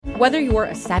Whether you're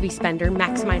a savvy spender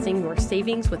maximizing your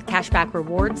savings with cashback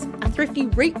rewards, a thrifty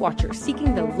rate watcher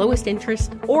seeking the lowest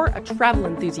interest, or a travel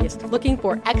enthusiast looking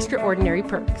for extraordinary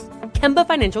perks, Kemba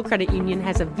Financial Credit Union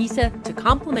has a visa to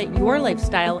complement your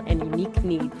lifestyle and unique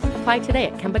needs. Apply today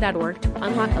at Kemba.org to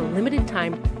unlock a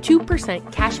limited-time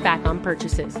 2% cash back on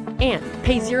purchases and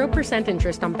pay 0%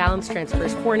 interest on balance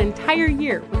transfers for an entire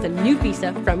year with a new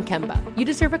visa from Kemba. You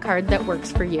deserve a card that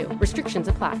works for you. Restrictions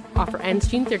apply. Offer ends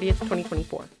June 30th,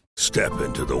 2024. Step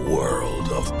into the world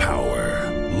of power,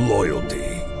 loyalty,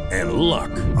 and luck.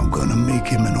 I'm gonna make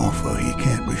him an offer he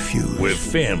can't refuse. With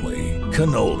family,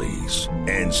 cannolis,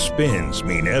 and spins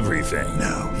mean everything.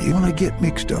 Now, you wanna get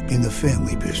mixed up in the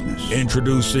family business.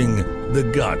 Introducing The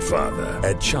Godfather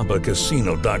at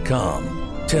ChumbaCasino.com.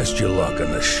 Test your luck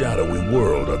in the shadowy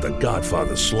world of The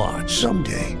Godfather slot.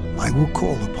 Someday, I will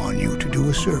call upon you to do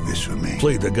a service for me.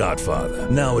 Play The Godfather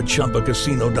now at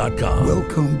ChumbaCasino.com.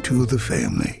 Welcome to the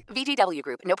family. VGW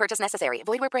Group. No purchase necessary.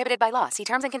 Void where prohibited by law. See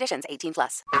terms and conditions.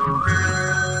 18+.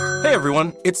 Hey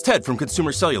everyone, it's Ted from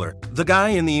Consumer Cellular, the guy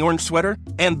in the orange sweater,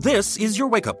 and this is your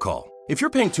wake-up call. If you're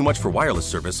paying too much for wireless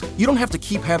service, you don't have to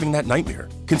keep having that nightmare.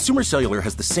 Consumer Cellular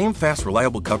has the same fast,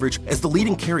 reliable coverage as the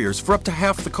leading carriers for up to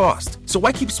half the cost. So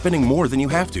why keep spending more than you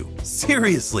have to?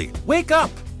 Seriously, wake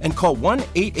up and call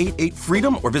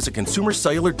 1-888-FREEDOM or visit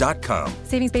consumercellular.com.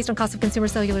 Savings based on cost of Consumer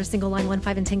Cellular single line 1,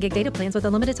 5, and 10 gig data plans with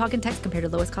unlimited talk and text compared to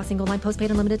lowest cost single line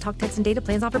postpaid unlimited talk, text, and data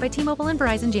plans offered by T-Mobile and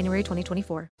Verizon January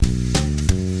 2024.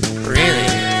 Really?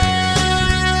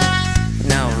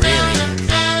 No, really?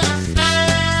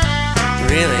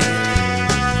 Really?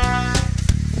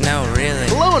 No, really?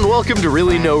 Hello and welcome to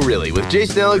Really No Really with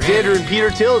Jason Alexander and Peter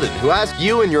Tilden, who ask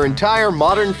you and your entire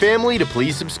Modern family to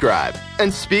please subscribe.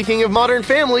 And speaking of Modern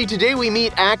Family, today we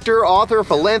meet actor, author,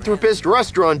 philanthropist,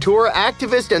 restaurateur,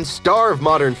 activist, and star of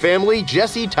Modern Family,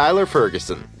 Jesse Tyler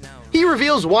Ferguson. He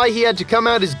reveals why he had to come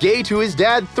out as gay to his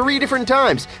dad 3 different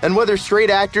times, and whether straight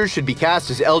actors should be cast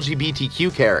as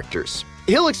LGBTQ characters.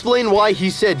 He'll explain why he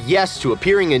said yes to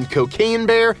appearing in Cocaine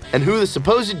Bear and who the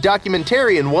supposed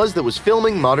documentarian was that was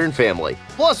filming Modern Family.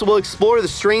 Plus, we'll explore the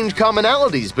strange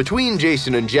commonalities between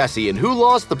Jason and Jesse and who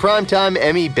lost the Primetime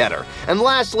Emmy better. And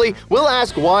lastly, we'll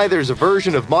ask why there's a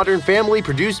version of Modern Family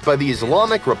produced by the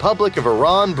Islamic Republic of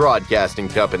Iran Broadcasting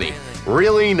Company.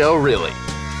 Really, no, really.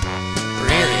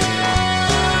 Really?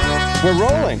 We're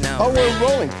rolling. No, Oh, we're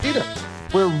rolling. Peter,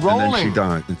 we're rolling. And then she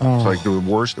died. It's like the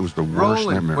worst. It was the worst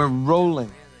Rolling. nightmare. We're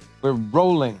rolling. We're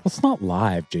rolling. It's not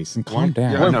live, Jason. Calm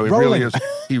down. Yeah, no, it rolling. really is.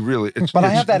 He really. It's, But I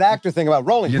it's- have that actor thing about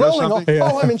rolling. You know Rolling. something?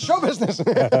 Oh, I'm in show business.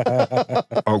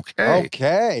 Okay.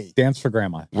 Okay. Dance for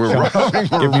grandma. We're Show. rolling.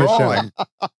 Give We're me a show. rolling.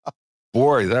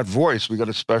 Boy, that voice. We got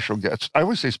a special guest. I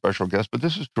always say special guest, but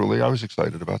this is truly. I was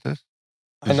excited about this.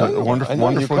 I know, He's a wonderful, I know.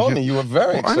 wonderful. You told me you were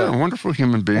very I excited. know, a wonderful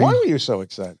human being. Why were you so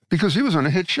excited? Because he was on a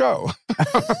hit show,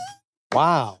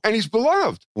 Wow. and he's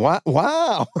beloved. Wow.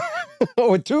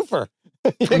 Oh, a twofer.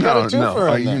 You got a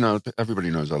twofer in there. You know, everybody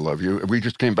knows I love you. We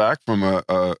just came back from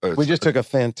We just took a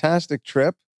fantastic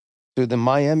trip to the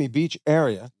Miami Beach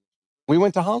area. We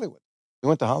went to Hollywood. We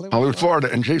went to Hollywood. Hollywood,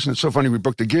 Florida. And Jason, it's so funny. We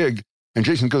booked a gig, and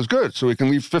Jason goes, "Good, so we can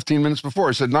leave 15 minutes before."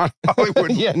 I said, "Not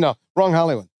Hollywood." Yeah, no, wrong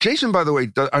Hollywood. Jason, by the way,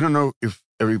 I don't know if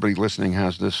everybody listening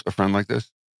has this, a friend like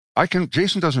this.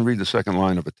 Jason doesn't read the second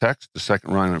line of a text, the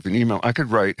second line of an email. I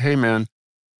could write, "Hey, man,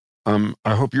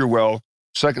 I hope you're well."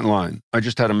 Second line, "I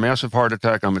just had a massive heart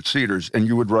attack. I'm at Cedars." And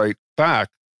you would write back,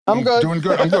 I'm good. Doing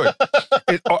good. I'm good.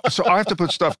 So I have to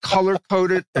put stuff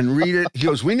color-coded and read it. He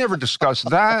goes, "We never discussed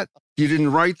that. You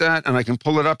didn't write that." And I can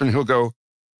pull it up and he'll go,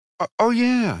 "Oh,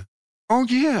 yeah. Oh,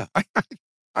 yeah."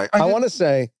 I want to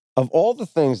say, of all the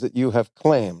things that you have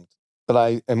claimed that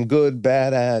I am good,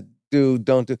 bad at, do,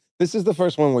 don't do, this is the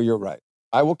first one where you're right.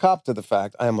 I will cop to the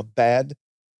fact I am a bad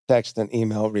text and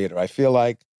email reader. I feel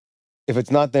like if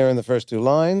it's not there in the first 2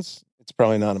 lines, it's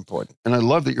probably not important. And I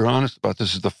love that you're honest about this.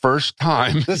 This is the first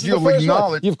time This is you'll the first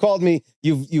acknowledge. one. You've called me,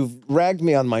 you've ragged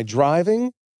me on my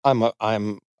driving. I'm a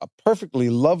perfectly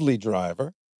lovely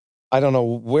driver. I don't know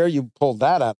where you pulled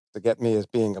that up to get me as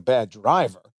being a bad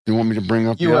driver. You want me to bring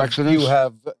up the accidents? You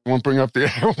have. Won't bring up the.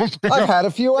 I've had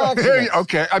a few accidents.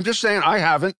 Okay, I'm just saying I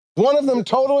haven't. One of them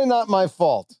totally not my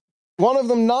fault. One of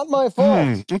them not my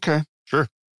fault. Okay, sure.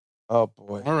 Oh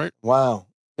boy. All right. Wow.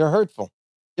 You're hurtful.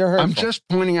 You're hurtful. I'm just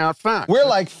pointing out facts. We're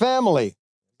like family.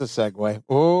 The segue.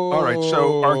 Ooh. All right.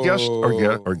 So our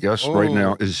guest right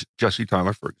now is Jesse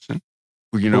Tyler Ferguson,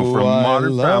 who you know from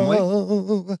Modern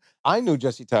Family. I knew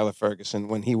Jesse Tyler Ferguson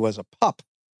when he was a pup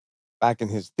back in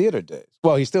his theater days.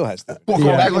 Well, he still has theater.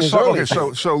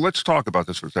 Well, so let's talk about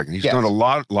this for a second. He's done a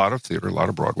lot of theater, a lot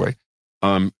of Broadway.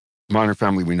 Modern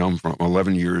Family, we know him from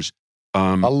 11 years.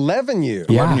 11 years.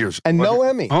 11 years. And no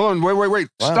Emmy. Hold on, wait.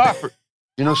 Wow. Stop.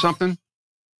 You know something?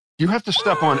 You have to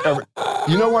step on every.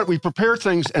 You know what? We prepare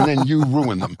things and then you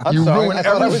ruin them. You ruin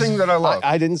everything that I love.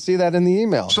 I didn't see that in the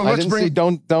email. So let's bring.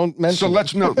 Don't mention.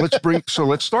 So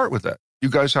let's start with that. You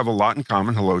guys have a lot in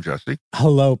common. Hello, Jesse.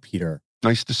 Hello, Peter.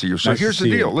 Nice to see you. So Nice here's to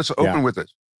the see deal. you. Let's open with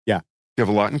this. Yeah. You have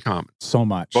a lot in common. So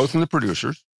much. Both in the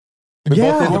producers. We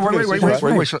both did the Wait.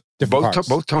 producers, So Different parts.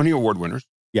 both Tony Award winners.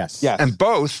 Yes. And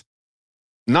both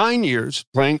 9 years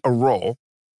playing a role,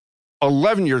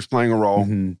 11 years playing a role,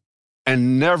 Mm-hmm.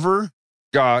 and never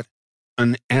got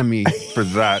an Emmy for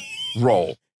that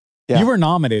role. Yeah. You were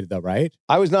nominated, though, right?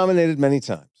 I was nominated many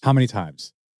times. How many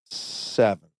times?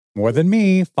 7. More than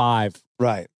me. 5.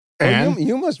 Right. And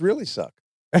you must really suck.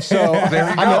 So there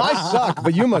you go. I mean, I suck,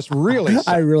 but you must really suck.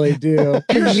 I really do.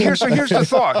 Here's the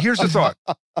thought. Here's the thought.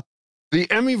 The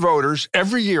Emmy voters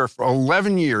every year for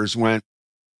 11 years went,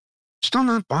 still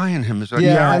not buying him as a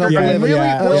I don't Yeah, believe it. really?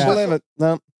 I What's don't the- believe it.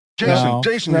 No.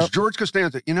 Jason, No. is George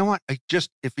Costanza. You know what?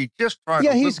 If he just tried.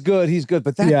 Yeah, a he's little- good.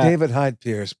 But that Yeah. David Hyde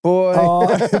Pierce, boy.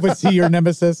 Oh, was he your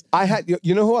nemesis? I had,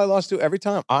 you know who I lost to every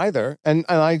time? Either, and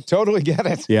I totally get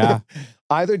it. Yeah.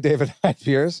 Either David Hyde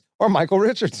Pierce or Michael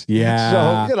Richards. Yeah. So,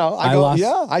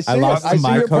 I see I lost I to see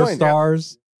my your point.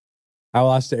 co-stars. I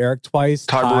lost to Eric twice.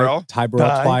 Ty Burrell? Ty Burrell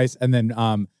Ty. twice. And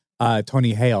then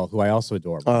Tony Hale, who I also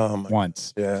adore,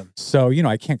 once. Yeah. So,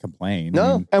 I can't complain. I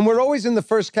No, mean, and we're always in the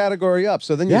first category up.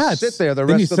 So then you sit there the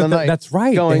rest of the night. That's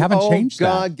right. Going, They haven't changed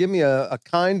God, that. give me a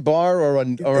kind bar or a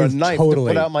knife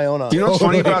Totally. to put out my own eye. You know what's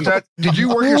funny about that? Did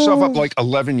you work yourself up like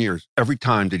 11 years? Every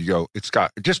time did you go, it's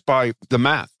got, just by the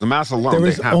math alone. There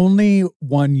was they have. only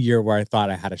 1 year where I thought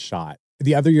I had a shot.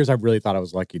 The other years, I really thought I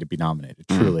was lucky to be nominated,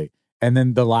 truly. And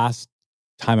then the last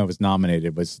time I was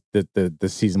nominated was the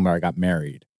season where I got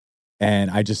married.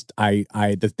 And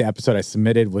the episode I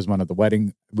submitted was one of the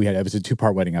wedding. It was a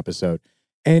 2-part wedding episode.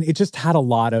 And it just had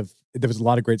there was a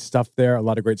lot of great stuff there, a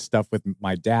lot of great stuff with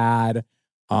my dad,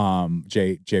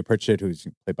 Jay Pritchett, who's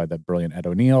played by the brilliant Ed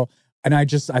O'Neill. And I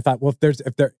thought, well,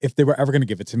 if they were ever going to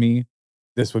give it to me,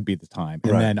 this would be the time.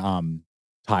 And then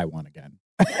Ty won again.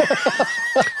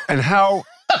 And how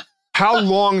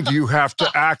long do you have to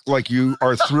act like you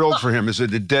are thrilled for him? Is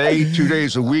it a day, 2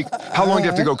 days, a week? How long do you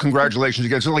have to go, congratulations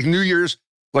again? So like New Year's,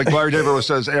 like Larry David always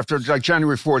says, after like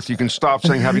January 4th, you can stop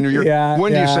saying Happy New Year.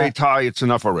 When do you say, Ty, it's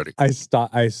enough already? I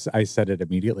said it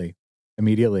immediately.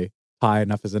 Ty,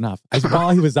 enough is enough.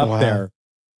 While he was up there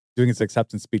doing his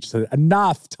acceptance speech, said,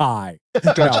 enough, Ty.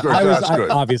 That's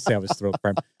good. Obviously, I was thrilled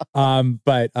for him.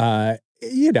 But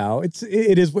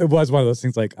it was one of those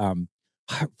things like,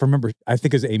 I remember, I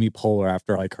think it was Amy Poehler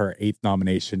after like her 8th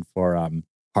nomination for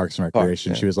Parks and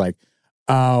Recreation. She was like,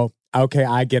 oh, okay,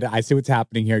 I get it. I see what's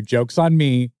happening here. Joke's on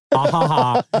me. Ha ha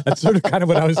ha. That's sort of kind of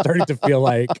what I was starting to feel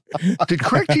like. Did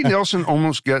Craig T. Nelson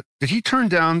did he turn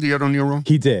down the Ed O'Neill role?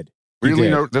 He did. Really?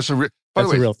 No, that's a by the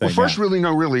way, a real thing. Well, first,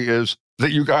 really is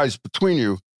that you guys, between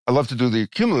you, I love to do the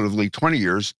cumulatively 20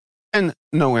 years and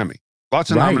no Emmy.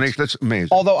 Lots of nominations. That's amazing.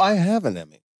 Although I have an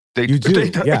Emmy. You do,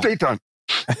 Daytime.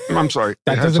 I'm sorry.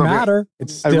 That doesn't matter.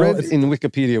 It's still, I read in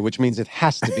Wikipedia, which means it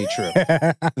has to be true,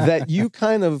 that you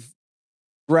kind of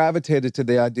gravitated to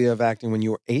the idea of acting when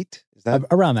you were 8. Is that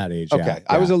around that age? Okay. Yeah.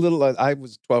 I was I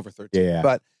was 12 or 13. Yeah.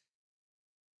 But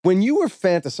when you were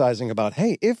fantasizing about,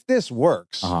 hey, if this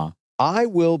works, I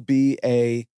will be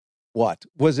a what?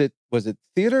 Was it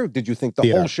theater? Did you think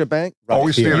the whole shebang? Right.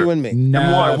 Always theater. You and me.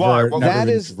 Why? Well,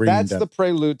 that's the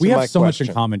prelude to we my have so question. much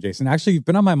in common, Jason. Actually, you've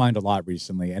been on my mind a lot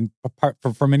recently, and apart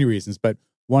for many reasons. But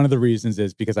one of the reasons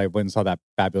is because I went and saw that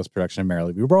fabulous production of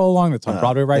Merrily We Roll Along that's on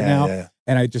Broadway right now,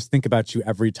 and I just think about you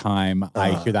every time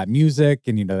I hear that music,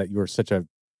 and that you were such a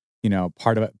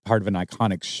part of an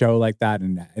iconic show like that,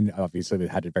 and obviously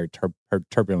it had a very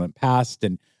turbulent past,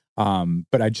 and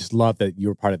but I just love that you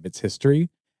were part of its history.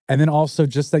 And then also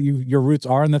just that your roots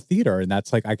are in the theater, and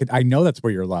that's like I know that's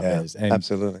where your love is. And,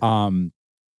 absolutely.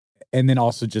 And then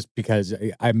also just because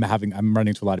I'm running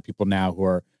into a lot of people now who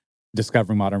are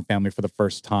discovering Modern Family for the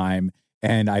first time,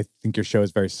 and I think your show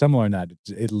is very similar in that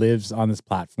it lives on this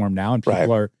platform now, and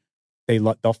people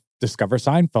they'll discover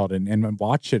Seinfeld and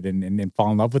watch it and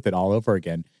fall in love with it all over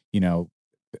again.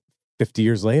 50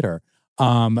 years later.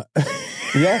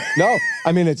 Yeah, no,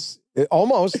 I mean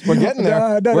almost. We're getting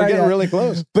there. We're getting really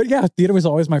close. But yeah, theater was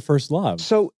always my first love.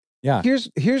 So yeah,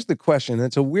 here's the question.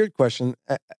 It's a weird question,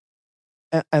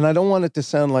 and I don't want it to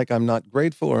sound like I'm not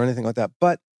grateful or anything like that.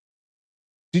 But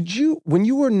when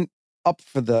you were up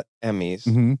for the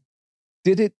Emmys,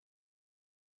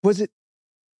 was it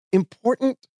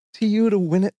important to you to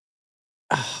win it?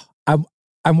 I'm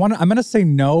going to say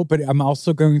no, but I'm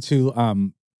also going to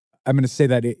I'm going to say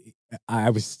that I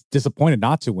was disappointed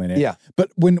not to win it. Yeah.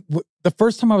 But the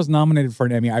first time I was nominated for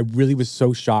an Emmy, I really was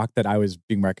so shocked that I was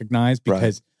being recognized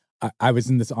because I was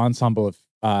in this ensemble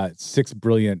of 6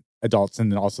 brilliant adults,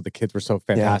 and then also the kids were so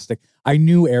fantastic. I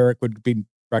knew Eric would be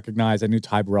recognized. I knew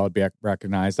Ty Burrell would be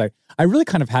recognized. I really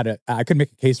kind of I could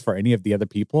make a case for any of the other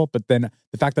people, but then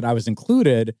the fact that I was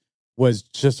included was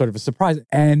just sort of a surprise.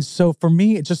 And so for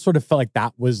me, it just sort of felt like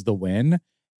that was the win.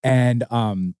 And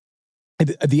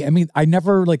the Emmy, I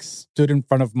never like stood in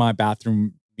front of my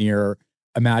bathroom mirror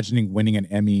imagining winning an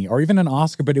Emmy or even an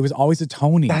Oscar, but it was always a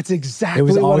Tony. That's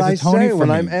exactly what I say when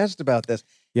I'm asked about this.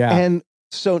 Yeah. And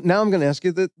so now I'm going to ask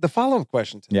you the follow-up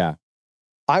question. Yeah.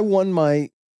 I won my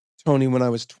Tony when I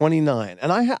was 29,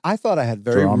 and I thought I had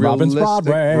very Jerome Robbins realistic,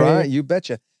 Broadway. right? You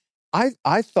betcha.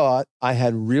 I thought I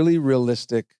had really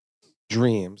realistic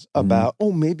dreams about,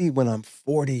 maybe when I'm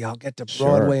 40, I'll get to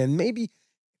Broadway, and maybe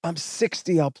I'm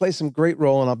 60, I'll play some great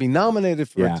role and I'll be nominated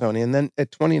for a Tony. And then at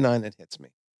 29, it hits me.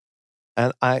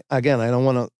 And I don't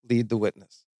want to lead the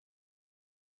witness.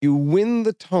 You win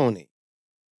the Tony.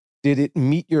 Did it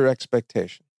meet your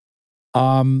expectation?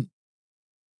 I'm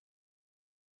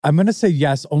going to say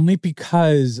yes, only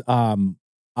because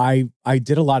I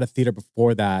did a lot of theater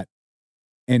before that.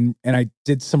 And I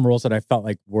did some roles that I felt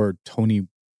like were Tony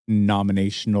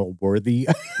nominational worthy.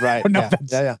 Right. But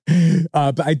I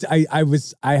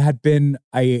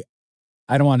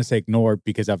don't want to say ignored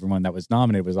because everyone that was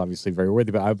nominated was obviously very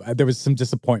worthy, but there was some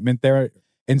disappointment there.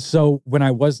 And so when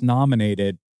I was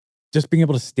nominated, just being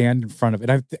able to stand in front of it,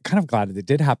 I'm kind of glad that it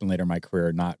did happen later in my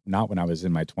career, not when I was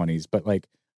in my 20s, but like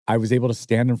I was able to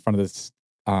stand in front of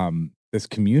this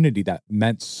community that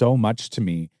meant so much to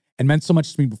me. And meant so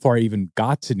much to me before I even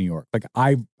got to New York. Like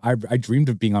I dreamed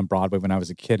of being on Broadway when I was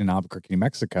a kid in Albuquerque, New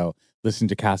Mexico, listening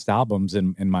to cast albums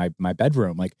in my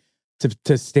bedroom. Like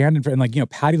to stand in front, and like, you know,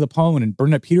 Patti LuPone and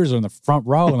Bernadette Peters are in the front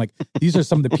row, and like these are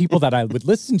some of the people that I would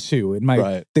listen to. In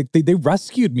my they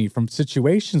rescued me from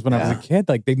situations when I was a kid.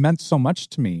 Like they meant so much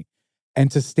to me, and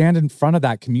to stand in front of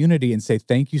that community and say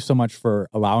thank you so much for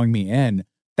allowing me in.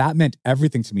 That meant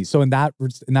everything to me. So in that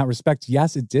respect,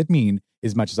 yes, it did mean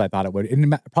as much as I thought it would.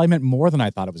 And it probably meant more than I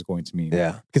thought it was going to mean.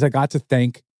 Yeah. Because I got to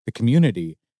thank the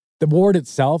community. The award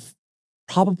itself,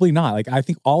 probably not. Like I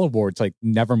think all awards like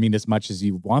never mean as much as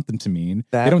you want them to mean.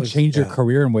 They don't change your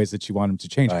career in ways that you want them to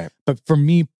change. Right. But for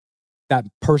me, that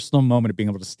personal moment of being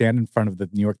able to stand in front of the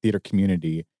New York theater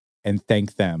community and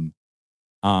thank them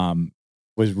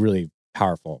was really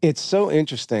powerful. It's so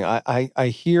interesting. I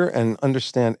hear and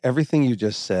understand everything you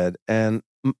just said. And,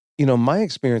 you know, my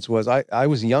experience was I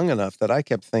was young enough that I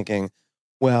kept thinking,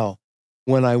 well,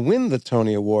 when I win the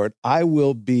Tony Award, I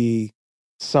will be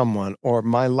someone, or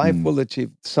my life will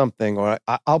achieve something, or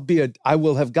I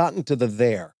will have gotten to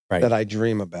the that I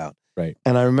dream about. Right.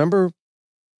 And I remember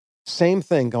same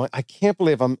thing going, I can't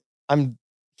believe I'm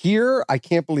here. I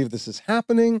can't believe this is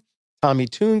happening. Tommy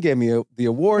Toon gave me the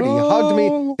award. He hugged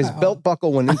me. His belt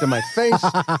buckle went into my face.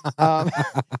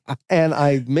 And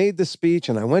I made the speech,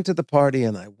 and I went to the party,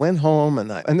 and I went home, and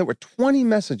there were 20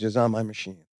 messages on my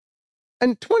machine.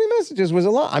 And 20 messages was a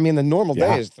lot. I mean, the normal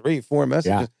day is 3-4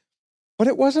 messages. But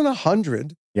it wasn't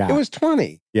 100. Yeah. It was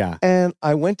 20. Yeah. And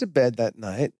I went to bed that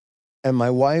night, and my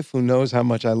wife, who knows how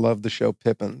much I love the show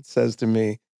Pippin, says to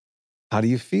me, "How do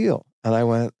you feel?" And I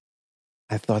went,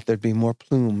 I thought there'd be more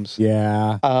plumes.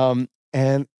 Yeah.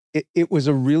 And it was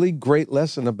a really great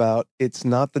lesson about it's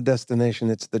not the destination,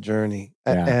 it's the journey.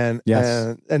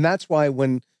 Yeah. And that's why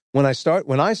when I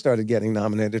started getting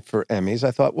nominated for Emmys,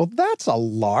 I thought, well, that's a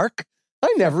lark.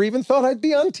 I never even thought I'd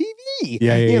be on TV.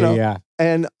 Yeah.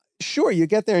 And sure, you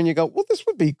get there and you go, well, this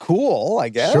would be cool, I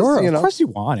guess. Sure, of course you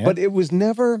want it. But it was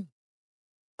never...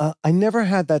 I never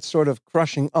had that sort of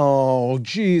crushing, oh,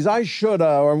 geez, I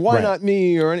shoulda, or why not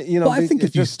me, or, you know. Well, I think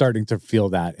if you're starting to feel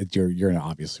that, you're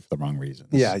obviously for the wrong reasons.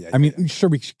 Yeah. I mean, sure,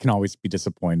 we can always be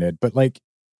disappointed, but like,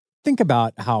 think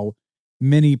about how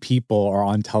many people are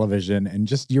on television, and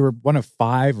just you're one of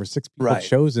 5 or 6 people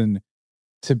chosen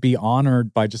to be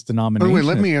honored by just a nomination. By the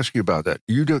way, let me ask you about that.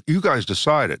 You guys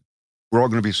decided we're all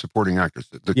going to be supporting actors.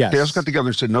 The cast got together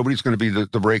and said nobody's going to be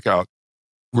the breakout.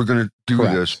 We're going to do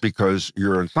this because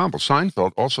you're an ensemble.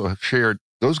 Seinfeld also shared,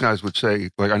 those guys would say,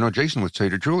 like I know Jason would say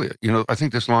to Julia, you know, I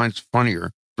think this line's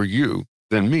funnier for you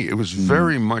than me. It was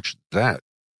very much that.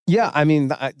 Yeah, I mean,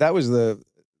 that was to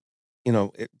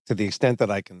the extent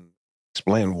that I can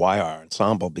explain why our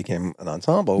ensemble became an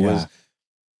ensemble was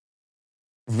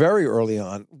very early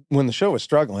on when the show was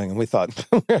struggling, and we thought,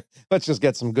 let's just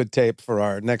get some good tape for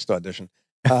our next audition.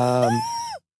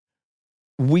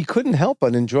 We couldn't help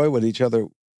but enjoy what each other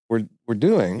were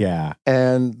doing. Yeah.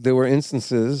 And there were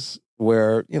instances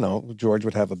where, you know, George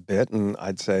would have a bit and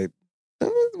I'd say,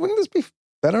 wouldn't this be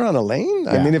better on Elaine?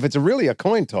 I Yeah. mean, if it's really a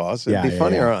coin toss, it'd Yeah, be yeah,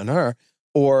 funnier yeah. on her.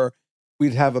 Or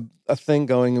we'd have a thing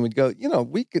going and we'd go,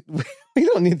 we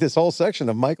don't need this whole section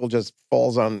of Michael just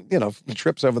falls on,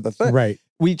 trips over the thing. Right.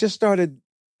 We just started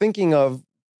thinking of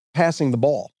passing the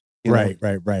ball. you know?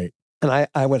 Right. And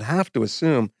I would have to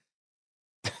assume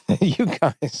you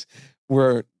guys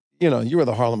were, you were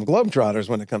the Harlem Globetrotters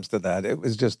when it comes to that. It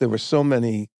was just, there were so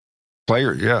many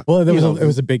Players, yeah. Well, it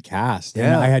was a big cast.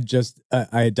 Yeah. And I had just,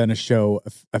 I had done a show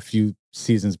a few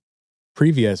seasons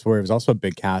previous where it was also a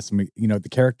big cast. And the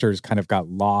characters kind of got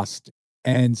lost.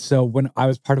 And so when I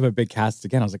was part of a big cast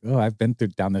again, I was like, oh, I've been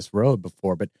down this road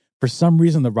before. But for some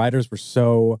reason, the writers were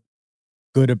so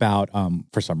good about,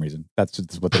 for some reason, that's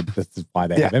why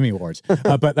they have Emmy Awards.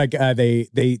 But like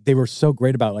they were so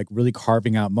great about like really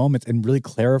carving out moments and really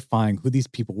clarifying who these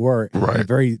people were in a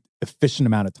very efficient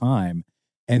amount of time.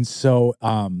 And so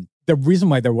the reason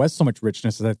why there was so much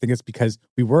richness is I think it's because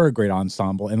we were a great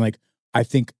ensemble. And like, I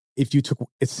think if you took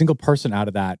a single person out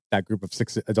of that group of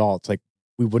 6 adults, like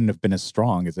we wouldn't have been as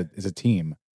strong as a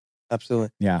team. Absolutely.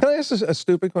 Yeah. Can I ask a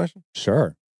stupid question?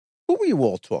 Sure. Who were you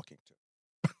all talking to?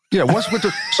 Yeah, what's with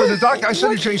I said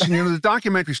to Jason, the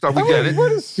documentary stuff, we get it.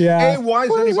 Why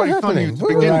is anybody funny to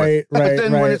begin with? But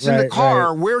then when it's in the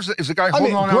car, is the guy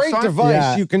holding on great outside? device.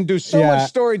 Yeah. You can do so much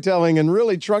storytelling and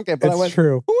really truncate. But It's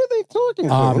true. Who are they talking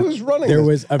to? Who's running There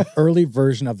this? was an early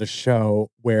version of the show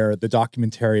where the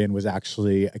documentarian was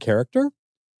actually a character.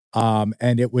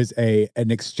 And it was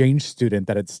an exchange student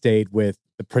that had stayed with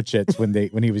the Pritchett's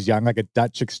when he was young, like a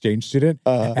Dutch exchange student.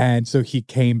 And so he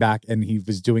came back and he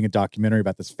was doing a documentary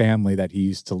about this family that he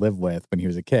used to live with when he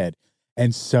was a kid.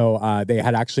 And so they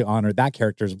had actually honored that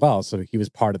character as well. So he was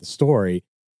part of the story.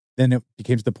 Then it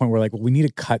became to the point where like, well, we need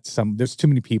to cut there's too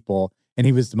many people. And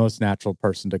he was the most natural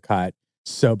person to cut.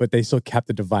 So, but they still kept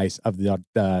the device of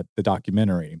the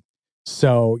documentary.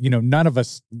 So, none of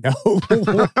us know.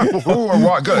 Who or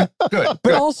what? Good.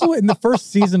 But also in the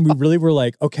first season, we really were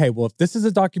like, okay, well, if this is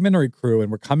a documentary crew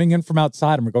and we're coming in from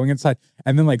outside and we're going inside,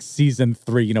 and then like season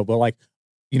 3, we'll like,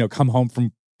 come home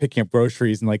from picking up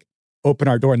groceries and like open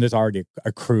our door and there's already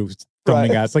a crew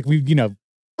filming us. Like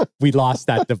we lost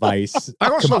that device. I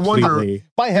also completely. wonder,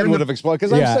 my head would have exploded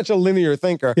because I'm such a linear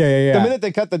thinker. Yeah. The minute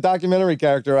they cut the documentary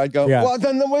character, I'd go, well,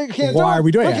 then we can't do it. Why are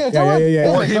we doing it?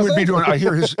 Yeah. Or he would be doing, I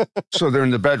hear so they're in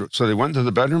the bedroom. So they went to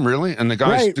the bedroom, really? And the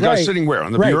guy's sitting where?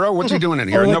 On the bureau? What's he doing in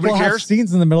here? Or like Nobody we'll cares? have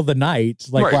scenes in the middle of the night,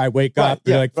 like where I wake up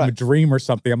from a dream or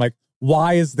something. I'm like,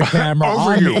 why is the camera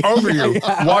over on you? me? Over you.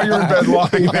 While you're in bed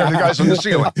lying there, the guy's on the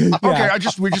ceiling. Okay,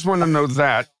 we just want to know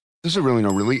that. This is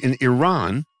really in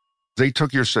Iran, they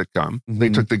took your sitcom, they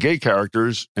took the gay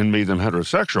characters and made them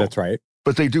heterosexual. That's right.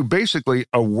 But they do basically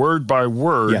a word by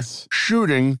word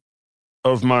shooting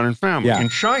of Modern Family. Yeah. In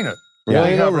China, Yeah.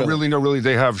 they have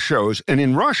they have shows. And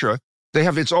in Russia, they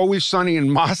have It's Always Sunny in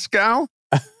Moscow.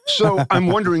 So I'm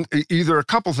wondering either a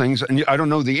couple things, and I don't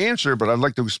know the answer, but I'd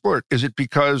like to explore it. Is it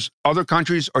because other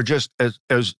countries are just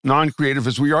as non-creative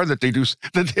as we are that they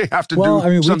have to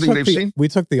do something they've seen? We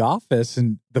took The Office,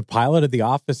 and the pilot of The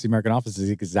Office, the American Office, is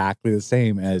exactly the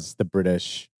same as the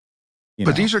British.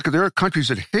 But there are countries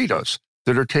that hate us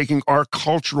that are taking our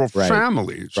cultural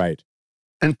families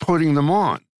and putting them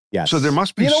on. Yes. So there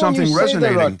must be something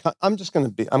resonating. I'm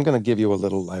going to give you a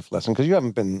little life lesson because you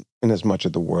haven't been in as much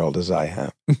of the world as I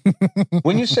have.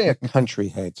 When you say a country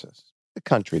hates us, the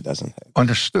country doesn't hate us.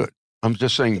 Understood. I'm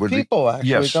just saying. People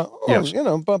actually go,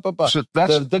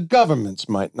 So the governments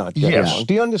might not get along.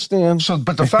 Do you understand? So,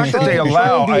 but the fact that they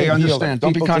allow, I understand.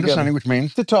 Don't be condescending, which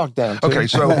means to talk down. Okay,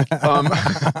 so,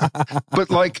 but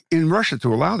like in Russia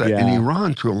to allow that, in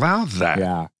Iran to allow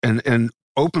that, and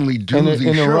openly do these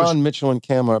in shows. Iran, Mitchell and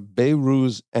Cam are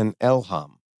Beiruz and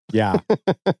Elham. Yeah.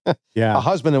 A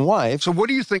husband and wife. So what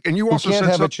do you think? And you also can't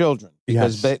said have children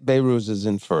because Beiruz is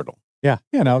infertile. Yeah.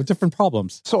 Different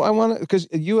problems. So I want to, because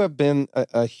you have been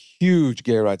a huge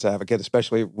gay rights advocate,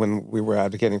 especially when we were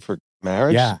advocating for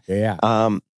marriage. Yeah.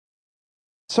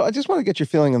 So I just want to get your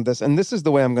feeling on this. And this is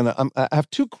the way I have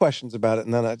 2 questions about it.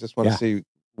 And then I just want to see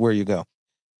where you go.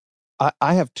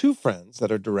 I have 2 friends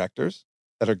that are directors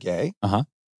that are gay.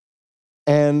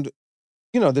 And,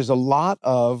 there's a lot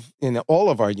of, in all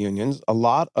of our unions, a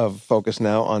lot of focus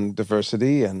now on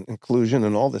diversity and inclusion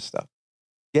and all this stuff.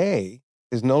 Gay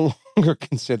is no longer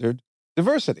considered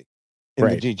diversity in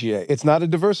the GGA. It's not a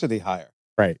diversity hire.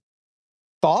 Right.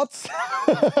 Thoughts?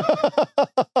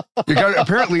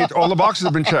 Apparently all the boxes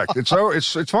have been checked.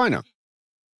 It's fine now.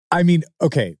 I mean,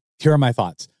 okay, here are my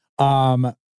thoughts.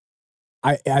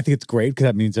 I think it's great because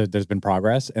that means that there's been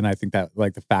progress. And I think that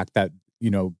like the fact that,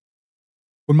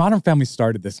 when Modern Family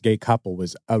started, this gay couple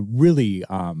was a really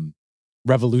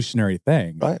revolutionary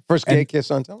thing. Right. First gay kiss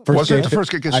on television. Was it the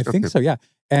first gay kiss? I think so, yeah.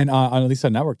 And on at least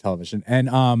on network television. And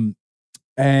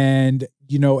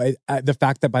you know, the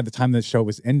fact that by the time the show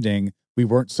was ending, we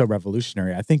weren't so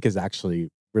revolutionary, I think is actually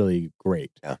really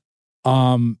great. Yeah.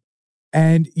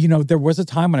 And you know, there was a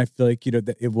time when I feel like, you know,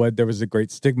 that there was a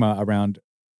great stigma around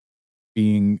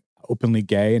being openly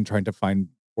gay and trying to find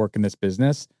work in this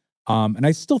business. And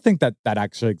I still think that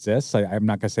actually exists. I'm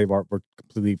not going to say we're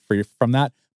completely free from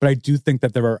that, but I do think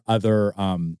that there are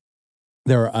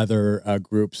other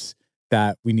groups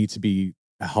that we need to be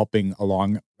helping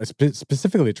along,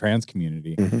 specifically the trans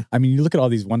community. Mm-hmm. I mean, you look at all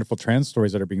these wonderful trans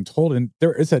stories that are being told, and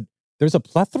there's a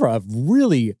plethora of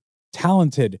really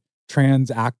talented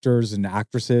trans actors and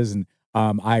actresses, and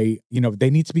they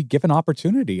need to be given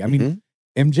opportunity. I mean,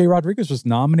 MJ Rodriguez was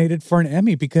nominated for an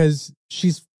Emmy because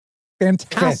she's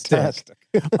fantastic.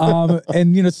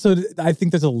 And you know, so I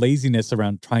think there's a laziness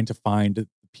around trying to find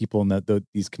people in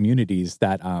these communities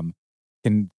that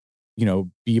can, you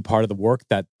know, be a part of the work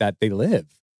that they live.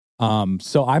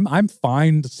 So I'm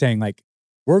fine saying like,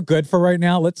 we're good for right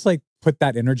now. Let's like put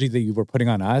that energy that you were putting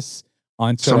on us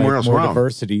onto somewhere else. More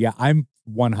diversity. Yeah, I'm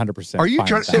 100%. Are you fine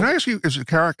judged? Can I ask you, as a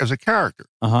character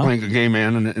playing a gay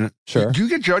man, and sure, do you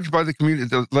get judged by the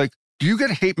community? Like, do you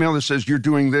get hate mail that says you're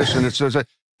doing this and it says that,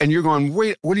 and you're going,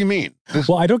 wait, what do you mean?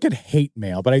 Well, I don't get hate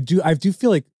mail, but I do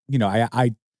feel like, you know,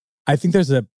 I think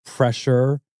there's a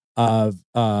pressure of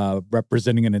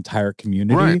representing an entire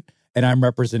community, right, and I'm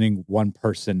representing one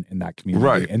person in that community,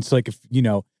 right. And so, like, if you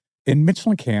know, in Mitchell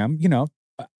and Cam, you know,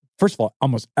 first of all,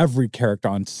 almost every character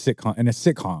on a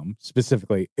sitcom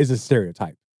specifically is a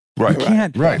stereotype. Right. You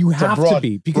can't. Right. You have to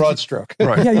be because broad stroke.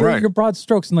 Right. Yeah, you're broad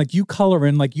strokes, and like you color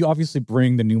in, like you obviously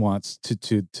bring the nuance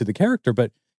to the character,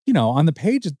 but you know, on the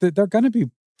page they're going to be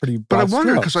pretty broad. But I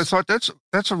wonder, because I thought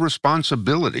that's a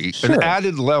responsibility, sure, an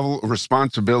added level of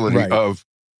responsibility, right, of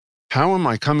how am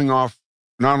I coming off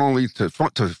not only to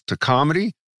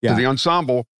comedy, to the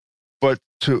ensemble, but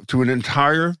to an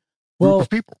entire group of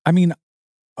people. I mean,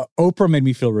 Oprah made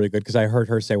me feel really good because I heard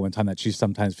her say one time that she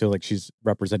sometimes feels like she's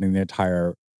representing the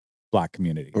entire Black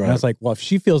community. Right. And I was like, well, if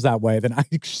she feels that way, then I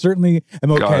certainly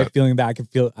am okay feeling that.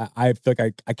 I feel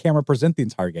like I can represent the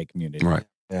entire gay community. Right.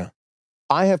 Yeah.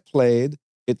 I have played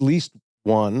at least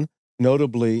one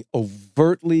notably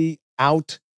overtly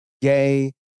out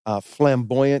gay,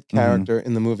 flamboyant character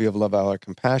in the movie of Love, Valor,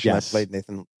 Compassion. Yes. I played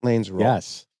Nathan Lane's role.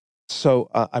 Yes. So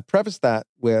I prefaced that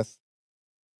with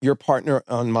your partner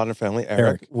on Modern Family,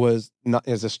 Eric.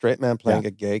 is a straight man playing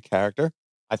a gay character.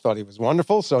 I thought he was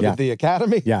wonderful. So did the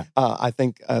Academy. Yeah. I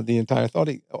think the entire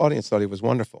audience thought he was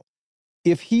wonderful.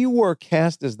 If he were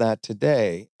cast as that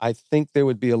today, I think there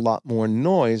would be a lot more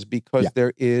noise because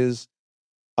there is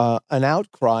an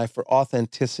outcry for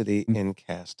authenticity in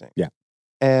casting. Yeah.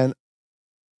 And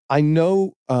I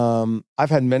know I've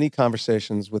had many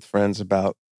conversations with friends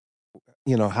about,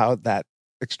 you know, how that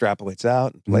extrapolates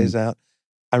out and plays out.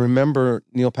 I remember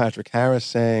Neil Patrick Harris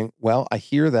saying, well, I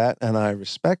hear that and I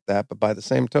respect that, but by the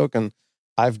same token,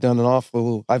 I've made an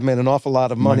awful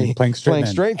lot of money playing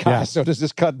straight guys. Yeah. So does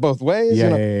this cut both ways? Yeah, you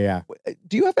know? yeah.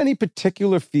 Do you have any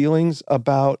particular feelings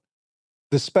about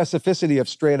the specificity of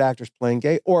straight actors playing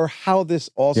gay, or how this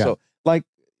also, like,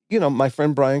 you know, my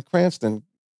friend Bryan Cranston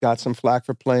got some flack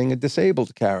for playing a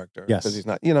disabled character because he's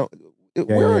not, you know,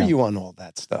 where are you on all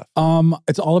that stuff?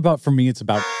 It's all about, for me, it's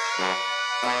about...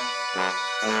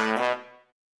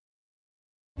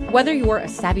 Whether you're a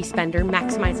savvy spender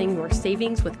maximizing your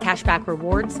savings with cashback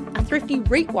rewards, a thrifty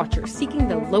rate watcher seeking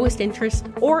the lowest interest,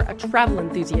 or a travel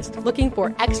enthusiast looking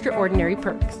for extraordinary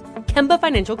perks, Kemba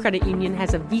Financial Credit Union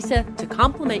has a visa to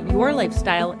complement your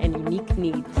lifestyle and unique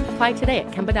needs. Apply today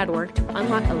at Kemba.org to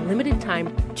unlock a limited-time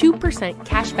 2%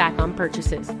 cash back on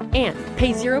purchases and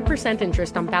pay 0%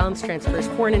 interest on balance transfers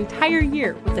for an entire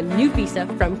year with a new visa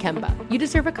from Kemba. You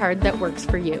deserve a card that works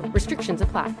for you. Restrictions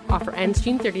apply. Offer ends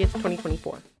June 30th,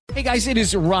 2024. Hey guys, it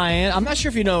is Ryan. I'm not sure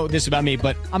if you know this about me,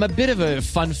 but I'm a bit of a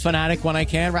fun fanatic when I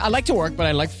can. I like to work, but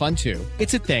I like fun too.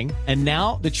 It's a thing. And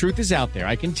now the truth is out there.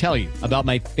 I can tell you about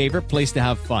my favorite place to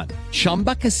have fun.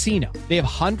 Chumba Casino. They have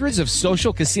hundreds of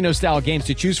social casino style games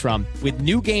to choose from with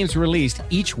new games released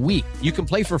each week. You can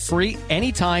play for free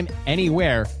anytime,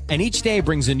 anywhere. And each day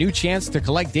brings a new chance to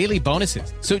collect daily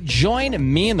bonuses. So join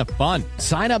me in the fun.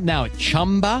 Sign up now at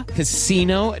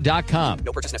ChumbaCasino.com.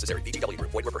 No purchase necessary. VGW.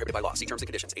 Void where prohibited by law. See terms and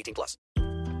conditions. 18+.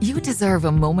 You deserve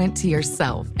a moment to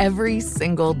yourself every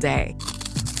single day.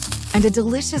 And a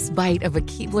delicious bite of a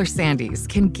Keebler Sandies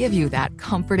can give you that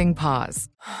comforting pause.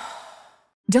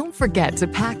 Don't forget to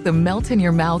pack the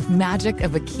melt-in-your-mouth magic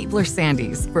of a Keebler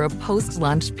Sandies for a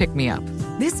post-lunch pick-me-up.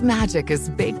 This magic is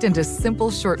baked into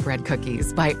simple shortbread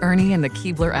cookies by Ernie and the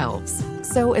Keebler Elves.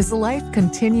 So as life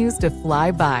continues to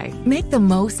fly by, make the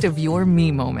most of your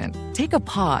me moment. Take a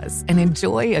pause and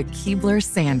enjoy a Keebler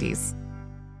Sandies.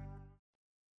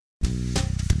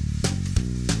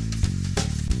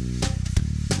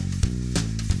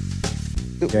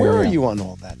 Where are you on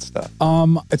all that stuff?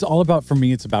 It's all about, for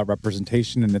me, it's about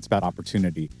representation and it's about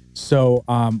opportunity. So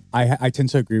I tend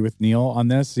to agree with Neil on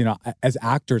this. You know, as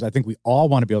actors, I think we all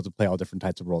want to be able to play all different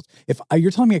types of roles. If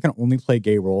you're telling me I can only play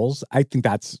gay roles, I think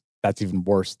that's even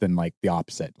worse than like the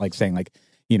opposite. Like saying like,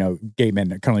 you know, gay men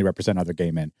can only represent other gay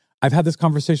men. I've had this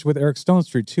conversation with Eric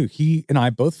Stonestreet too. He and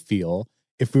I both feel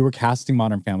if we were casting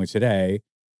Modern Family today,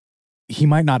 he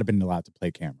might not have been allowed to play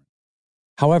Cameron.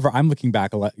 However, I'm looking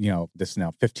back, this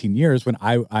now 15 years when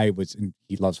I was, and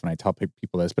he loves when I tell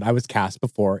people this, but I was cast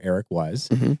before Eric was.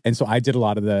 Mm-hmm. And so I did a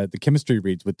lot of the chemistry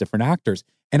reads with different actors.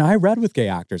 And I read with gay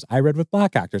actors. I read with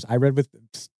black actors. I read with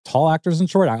tall actors and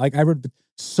short. I read with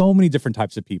so many different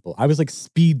types of people. I was like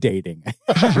speed dating,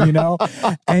 you know?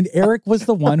 And Eric was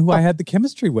the one who I had the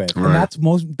chemistry with. Right.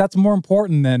 And that's more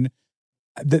important than,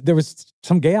 there was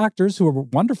some gay actors who were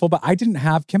wonderful, but I didn't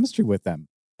have chemistry with them.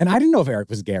 And I didn't know if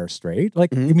Eric was gay or straight.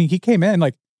 Like, I mean, he came in,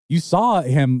 like, you saw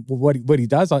him, what he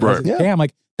does on his cam.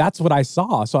 Like, that's what I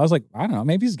saw. So I was like, I don't know,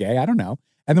 maybe he's gay. I don't know.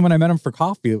 And then when I met him for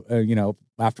coffee,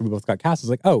 after we both got cast, I was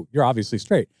like, oh, you're obviously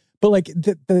straight. But like,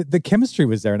 the chemistry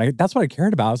was there. And that's what I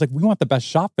cared about. I was like, we want the best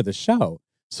shot for the show.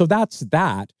 So that's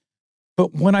that.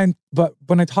 But when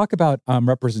I talk about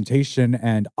representation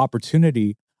and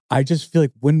opportunity, I just feel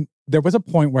like when there was a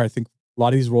point where I think a lot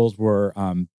of these roles were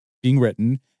being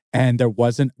written, and there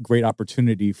wasn't great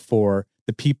opportunity for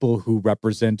the people who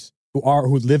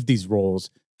live these roles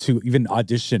to even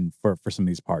audition for some of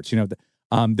these parts. You know,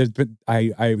 there's been,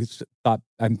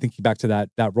 I'm thinking back to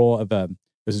that role of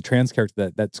there's a trans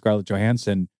character that Scarlett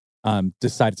Johansson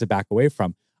decided to back away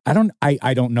from. I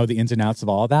don't know the ins and outs of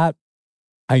all of that.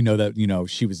 I know that, you know,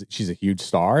 she's a huge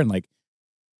star, and like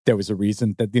there was a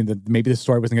reason that maybe the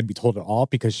story wasn't going to be told at all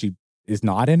because she is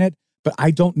not in it. But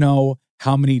I don't know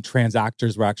how many trans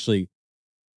actors were actually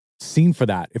seen for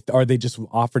that, or they just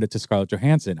offered it to Scarlett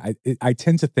Johansson. I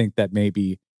tend to think that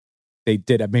maybe they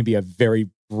did a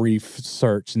very brief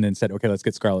search and then said, okay, let's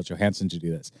get Scarlett Johansson to do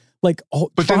this. Like,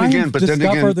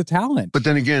 discover the talent. But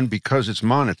then again, because it's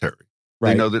monetary,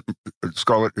 they know that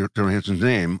Scarlett Johansson's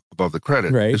name above the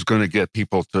credit is going to get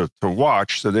people to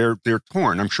watch. So they're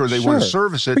torn. I'm sure they want to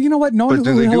service it. But you know what?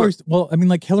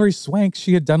 Like Hilary Swank,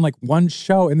 she had done like one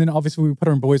show, and then obviously we put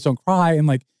her in Boys Don't Cry, and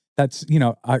like that's, you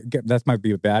know, that might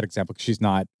be a bad example because she's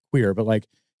not queer, but like,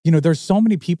 you know, there's so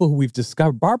many people who we've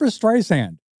discovered. Barbara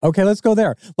Streisand. Okay, let's go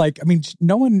there. Like, I mean,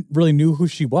 no one really knew who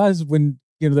she was when,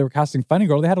 you know, they were casting Funny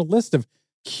Girl. They had a list of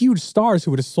huge stars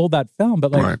who would have sold that film, but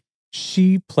like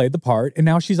she played the part, and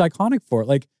now she's iconic for it.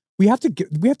 Like, we have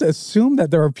to assume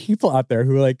that there are people out there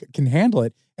who like can handle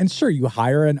it. And sure, you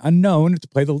hire an unknown to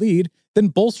play the lead, then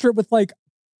bolster it with like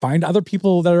find other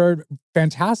people that are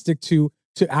fantastic to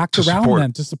act around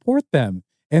them, to support them,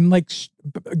 and like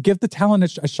give the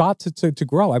talent a shot to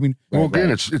grow. I mean,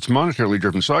 it's monetarily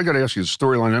driven. So I got to ask you the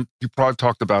storyline. You probably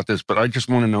talked about this, but I just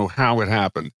want to know how it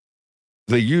happened.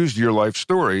 They used your life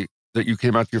story that you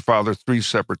came out to your father 3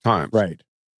 separate times. Right.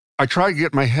 I try to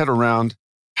get my head around,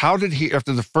 how did he,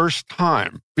 after the first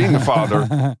time being a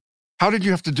father, how did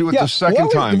you have to do it the second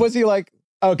time? Was he like,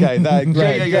 okay, you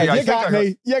got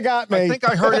me. I think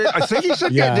I heard it. I think he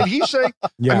said, did he say?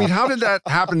 I mean, how did that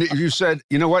happen that you said,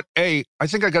 you know what, I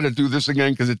think I got to do this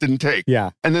again because it didn't take.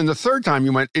 Yeah. And then the third time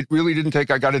you went, it really didn't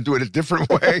take. I got to do it a different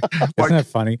way. Isn't that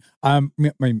funny?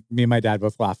 Me and my dad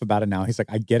both laugh about it now. He's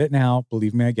like, I get it now.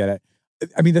 Believe me, I get it.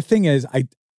 I mean, the thing is,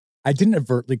 I didn't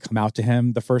overtly come out to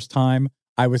him the first time.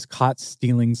 I was caught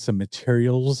stealing some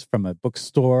materials from a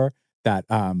bookstore that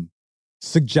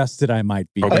suggested I might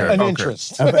be an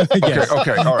interest. Yes.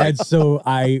 Okay, all right. And so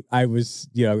I was,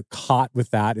 you know, caught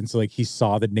with that. And so like he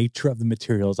saw the nature of the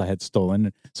materials I had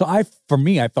stolen. So I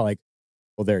felt like,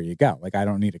 well, there you go. Like I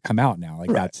don't need to come out now. Like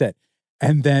that's it.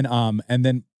 And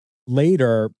then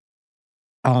later,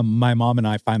 my mom and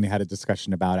I finally had a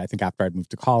discussion about it. I think after I'd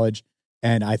moved to college.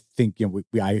 And I think, you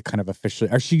know, I kind of officially,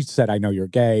 or she said, I know you're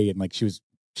gay. And like, she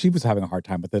was having a hard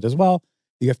time with it as well.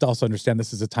 You have to also understand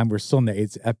this is a time we're still in the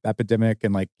AIDS epidemic.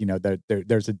 And like, you know,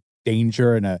 there's a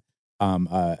danger and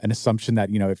an assumption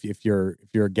that, you know, if you're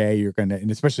gay, you're going to,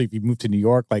 and especially if you move to New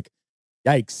York, like,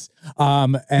 yikes.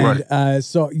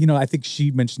 So, you know, I think she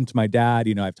mentioned to my dad,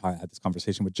 you know, I've had this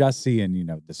conversation with Jesse, and, you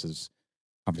know, this is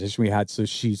a conversation we had. So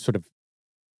she sort of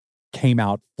came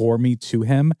out for me to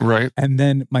him. Right. And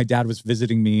then my dad was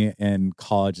visiting me in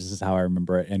college. This is how I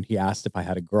remember it. And he asked if I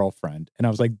had a girlfriend. And I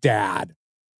was like, Dad,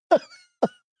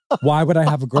 why would I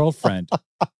have a girlfriend?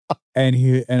 And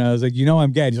I was like,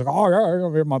 I'm gay. And he's like, oh,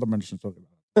 yeah, your mother mentioned something.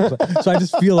 So I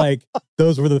just feel like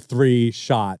those were the 3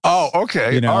 shots. Oh,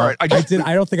 okay. All right. I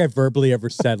don't think I verbally ever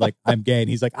said like I'm gay, and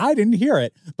he's like, I didn't hear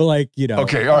it, but like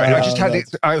Okay, all right.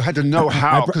 I had to know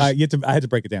how. I had to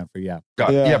break it down for you.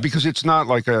 Yeah, because it's not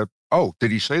like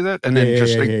did he say that? And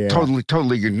then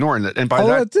totally ignoring it. And by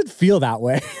that, it did feel that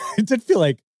way. It did feel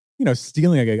like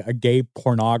stealing a gay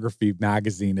pornography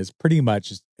magazine is pretty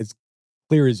much as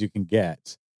clear as you can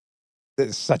get.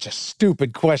 It's such a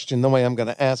stupid question the way I'm going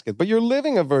to ask it, but you're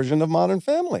living a version of Modern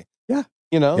Family. Yeah.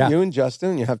 You and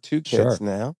Justin, you have 2 kids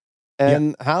now.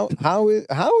 And how is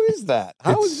that?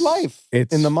 How is life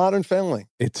in the Modern Family?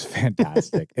 It's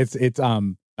fantastic. it's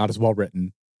not as well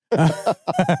written.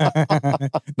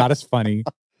 Not as funny.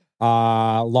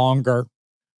 Longer.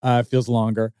 Feels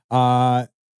longer.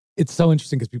 It's so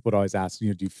interesting because people would always ask,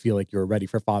 do you feel like you're ready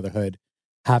for fatherhood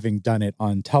having done it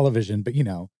on television? But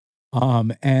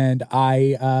and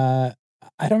I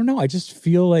don't know. I just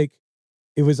feel like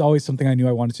it was always something I knew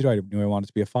I wanted to do. I knew I wanted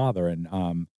to be a father, and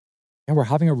we're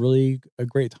having a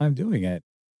great time doing it.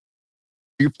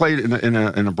 You played in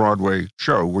a Broadway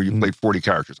show where you played 40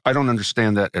 characters. I don't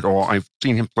understand that at all. I've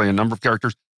seen him play a number of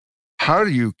characters. How do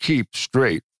you keep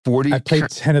straight 40? I played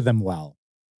 10 of them well.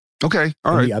 Okay,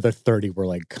 all right. The other 30 were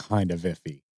like kind of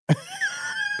iffy.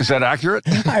 Is that accurate?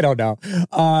 I don't know.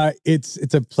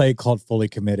 It's a play called Fully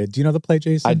Committed. Do you know the play,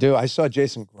 Jason? I do. I saw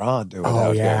Jason Grod do it.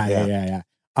 Oh, yeah.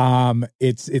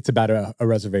 It's about a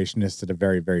reservationist at a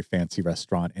very, very fancy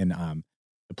restaurant. And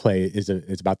the play is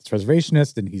about this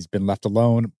reservationist, and he's been left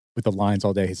alone with the lines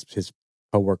all day. His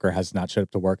coworker has not showed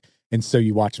up to work. And so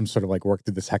you watch him sort of like work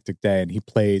through this hectic day, and he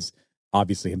plays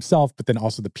obviously himself, but then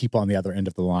also the people on the other end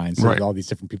of the line. So all these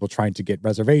different people trying to get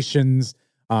reservations.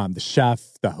 The chef,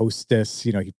 the hostess,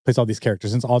 he plays all these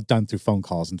characters, and it's all done through phone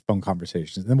calls and phone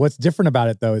conversations. And what's different about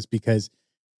it, though, is because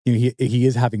he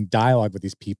is having dialogue with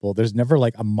these people. There's never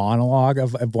like a monologue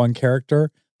of one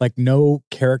character. Like no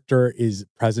character is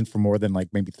present for more than like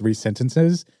maybe 3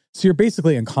 sentences. So you're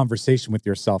basically in conversation with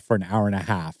yourself for an hour and a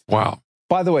half. Wow.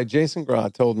 By the way, Jason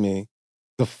Grod told me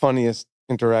the funniest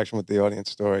interaction with the audience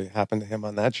story happened to him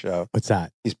on that show. What's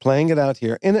that? He's playing it out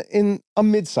here in a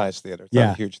mid-sized theater. It's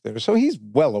not a huge theater. So he's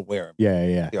well aware of it.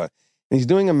 Yeah. And he's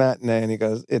doing a matinee, and he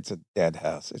goes, it's a dead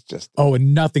house. It's just...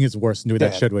 and nothing is worse than doing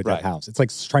that show to a dead house. It's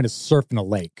like trying to surf in a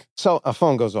lake. So a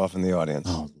phone goes off in the audience.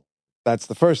 Oh. That's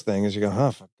the first thing is you go,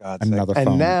 for God's sake. Another phone.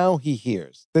 And now he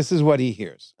hears. This is what he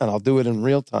hears. And I'll do it in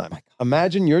real time.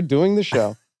 Imagine you're doing the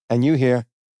show, and you hear,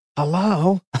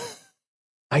 hello?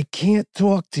 I can't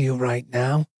talk to you right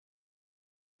now.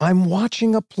 I'm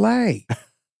watching a play.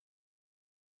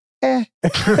 Good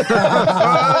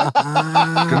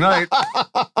night.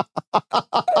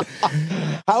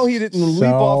 How he didn't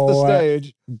leap off the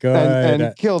stage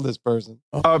and kill this person.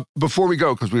 Before we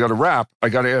go, because we got to wrap, I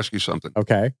got to ask you something.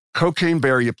 Okay. Cocaine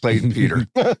Bear, you played Peter.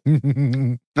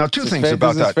 Now, 2 things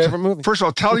about that. Favorite movie. First of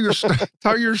all, tell your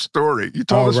story. You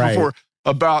told us before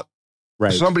about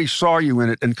somebody saw you in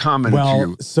it and commented to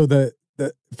you. So the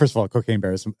first of all, Cocaine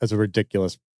Bear is a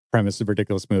ridiculous premise, a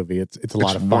ridiculous movie. It's a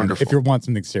lot of fun. Wonderful. If you want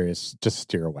something serious, just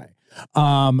steer away.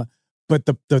 But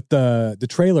the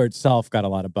trailer itself got a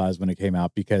lot of buzz when it came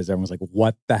out because everyone was like,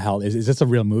 "What the hell is this a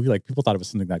real movie?" Like people thought it was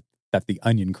something that The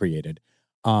Onion created.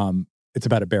 It's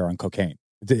about a bear on cocaine.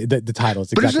 The title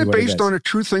is exactly what it is. But is it based on a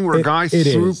true thing where a guy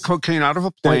threw cocaine out of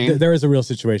a plane? There is a real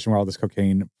situation where all this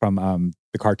cocaine from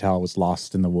the cartel was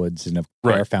lost in the woods, and a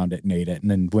bear found it and ate it, and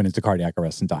then went into cardiac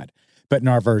arrest and died. But in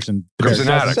our version, he's an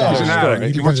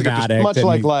addict. He becomes an addict. Much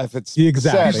like life, it's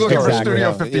exactly. He's looking for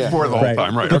Studio 54 the whole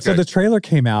time, right? But so the trailer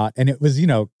came out, and it was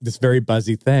this very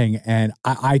buzzy thing, and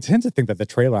I tend to think that the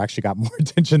trailer actually got more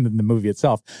attention than the movie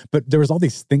itself. But there was all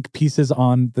these think pieces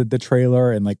on the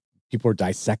trailer, and like people were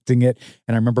dissecting it.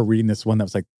 And I remember reading this one that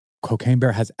was like, Cocaine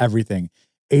Bear has everything: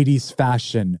 80s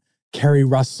fashion, Carrie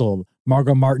Russell,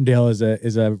 Margot Martindale is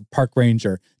a park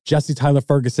ranger, Jesse Tyler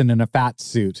Ferguson in a fat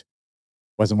suit.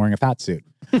 Wasn't wearing a fat suit.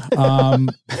 So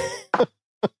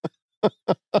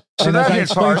that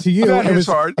hits hard. To you, it was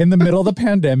in the middle of the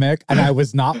pandemic, and I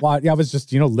was not I was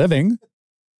just living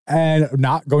and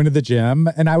not going to the gym,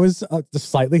 and I was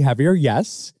slightly heavier,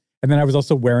 yes. And then I was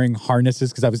also wearing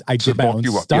harnesses because I did my own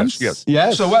stunts. Yes.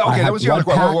 So that was the other.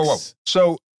 Whoa.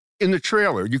 So in the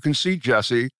trailer, you can see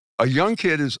Jesse. A young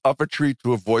kid is up a tree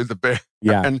to avoid the bear.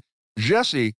 Yeah. And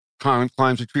Jesse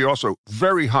climbs a tree also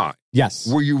very high.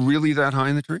 Yes. Were you really that high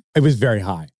in the tree? It was very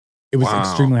high. It was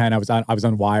extremely high, and I was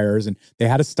on wires, and they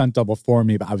had a stunt double for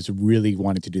me, but I was really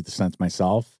wanting to do the stunts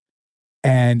myself.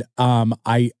 And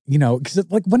because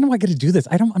like, when do I get to do this?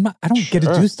 I don't get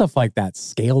to do stuff like that.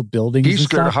 Scale buildings. He's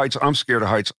scared of heights. I'm scared of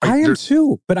heights. I am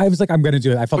too. But I was like, I'm going to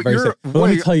do it. I felt very safe. But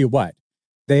let me tell you what.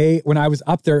 When I was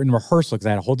up there in rehearsal, because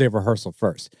I had a whole day of rehearsal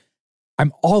first,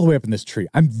 I'm all the way up in this tree.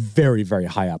 I'm very, very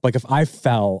high up. Like if I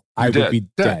fell, I would be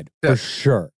dead for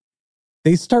sure.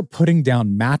 They start putting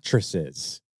down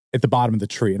mattresses at the bottom of the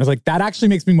tree. And I was like, that actually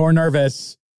makes me more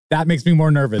nervous. That makes me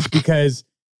more nervous because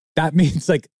that means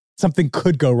like something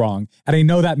could go wrong. And I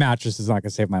know that mattress is not going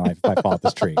to save my life if I fall off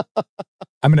this tree.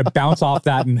 I'm going to bounce off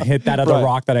that and hit that other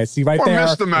rock that I see right there.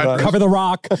 Miss the mattress. Cover the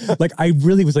rock. Like I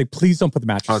really was like, please don't put the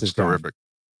mattresses down. That's terrific.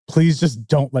 Please just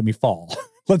don't let me fall.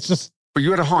 Let's just. But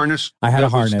you had a harness. I had a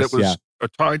harness that was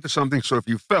tied to something. So if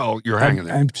you fell, you're hanging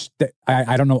there.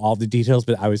 I don't know all the details,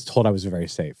 but I was told I was very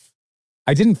safe.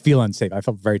 I didn't feel unsafe. I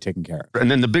felt very taken care of. And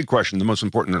then the big question, the most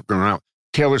important that going out,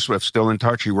 Taylor Swift still in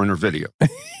touch. You were in her video.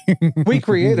 We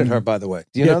created her, by the way.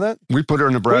 Do you know that? We put her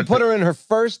in the Brad. We put her in her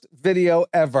first video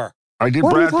ever. I did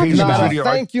Brad Pitt's video.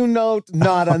 Thank you note,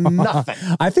 not a nothing.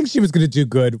 I think she was going to do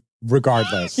good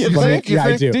regardless. You think?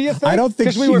 I do. Do you think? I don't think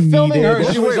because we were filming her.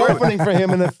 She was opening for him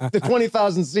in the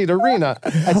 20,000 seat arena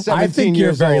at 17 years old. I think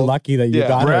you're very lucky that you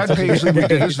got Brad her. Paisley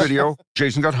did his video.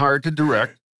 Jason got hired to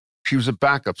direct. She was a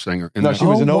backup singer. No, she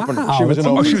was an opener. She was an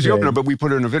opener. She was the opener, but we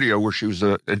put her in a video where she was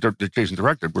that Jason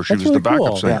directed, where she was the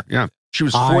backup singer. Yeah. She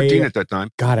was 14 at that time.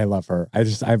 God, I love her.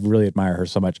 I really admire her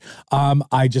so much.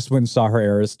 I just went and saw her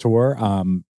Eras tour.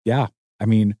 Yeah, I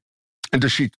mean. And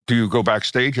do you go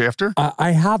backstage after?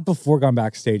 I have before gone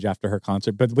backstage after her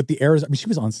concert, but with the Eras, I mean, she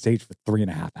was on stage for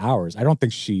 3.5 hours. I don't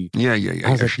think she. Yeah.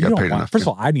 I was like, she got paid enough. First of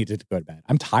all, I needed to go to bed.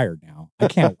 I'm tired now.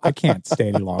 I can't stay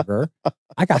any longer.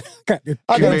 I got waking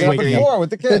up with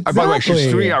the kids. Exactly. By the way, she's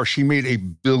 3 hours. She made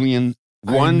 $1 billion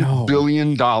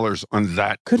on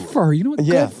that. Good for her. You know what?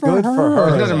 Yeah, good for her.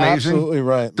 Isn't that amazing? Absolutely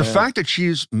right. The fact that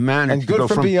she's managed to go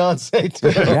from Beyonce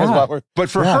too. Yeah. But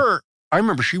for her, I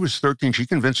remember she was 13.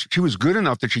 She was good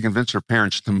enough that she convinced her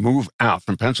parents to move out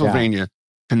from Pennsylvania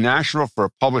to Nashville for a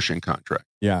publishing contract.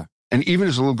 Yeah. And even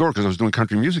as a little girl, because I was doing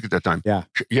country music at that time. Yeah.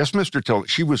 Yes, Mr. Till,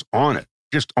 she was on it.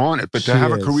 Just on it, but to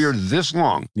have a career this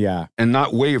long, and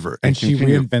not waver, and she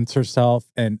reinvents herself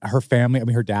and her family. I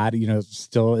mean, her dad,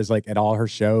 still is like at all her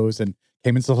shows and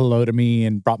came and said hello to me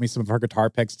and brought me some of her guitar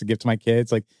picks to give to my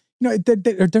kids. Like,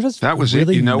 they're just that was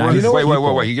really it. Nice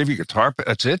Wait! He gave you guitar.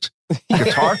 That's it.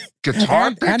 Guitar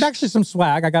picks? and actually some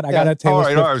swag. I got a Taylor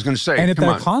Swift. I was going to say, and at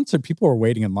the concert, people were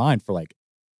waiting in line for like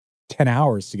 10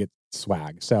 hours to get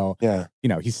swag. So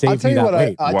he saved me that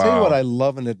wait. I'll tell you what I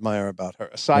love and admire about her,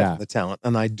 aside from the talent,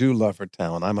 and I do love her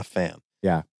talent. I'm a fan.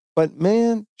 Yeah. But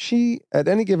man, she, at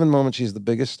any given moment, she's the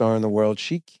biggest star in the world.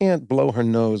 She can't blow her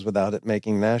nose without it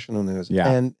making national news. Yeah.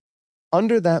 And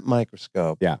under that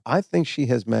microscope, I think she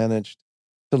has managed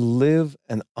to live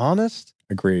an honest,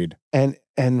 agreed, and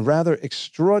rather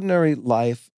extraordinary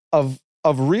life of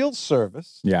real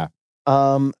service. Yeah.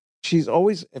 She's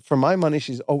always, for my money,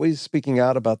 she's always speaking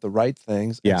out about the right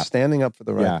things and standing up for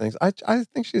the right things. I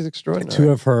think she's extraordinary. 2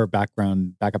 of her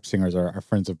backup singers are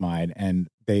friends of mine, and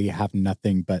they have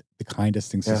nothing but the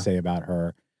kindest things to say about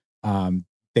her.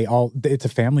 It's a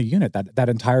family unit. That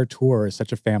entire tour is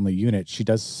such a family unit. She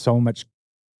does so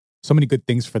many good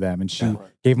things for them, and she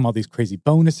gave them all these crazy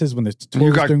bonuses when the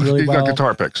tour was doing really well. You got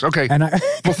guitar picks, okay? And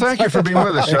well, thank you for being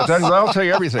with us. I'll tell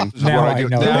you everything. Now I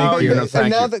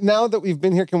know. Now that we've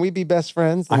been here, can we be best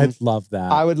friends? I'd love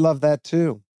that. I would love that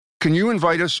too. Can you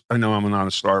invite us? I know I'm not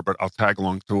a star, but I'll tag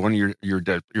along to one of your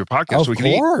podcasts. Of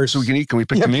course. So we can eat. Can we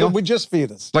pick a meal? We just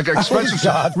feed us. Like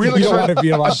expensive, really expensive.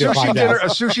 A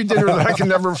sushi dinner that I can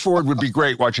never afford would be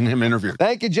great. Watching him interview.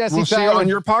 Thank you, Jesse. We'll see you on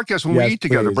your podcast when we eat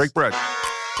together. Break bread.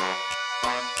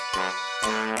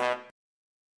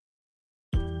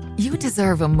 You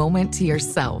deserve a moment to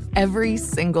yourself every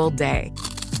single day.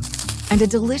 And a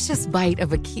delicious bite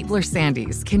of a Keebler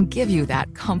Sandies can give you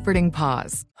that comforting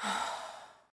pause.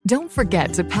 Don't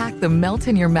forget to pack the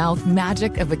melt-in-your-mouth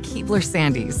magic of a Keebler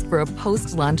Sandies for a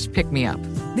post-lunch pick-me-up.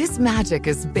 This magic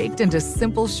is baked into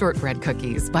simple shortbread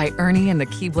cookies by Ernie and the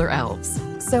Keebler Elves.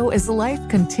 So as life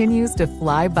continues to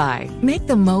fly by, make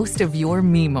the most of your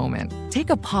me moment.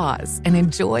 Take a pause and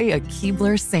enjoy a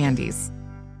Keebler Sandies.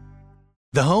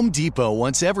 The Home Depot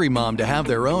wants every mom to have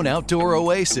their own outdoor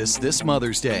oasis this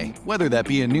Mother's Day, whether that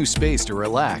be a new space to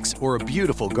relax or a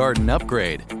beautiful garden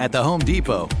upgrade. At the Home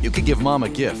Depot, you could give mom a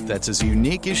gift that's as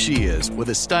unique as she is, with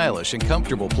a stylish and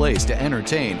comfortable place to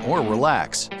entertain or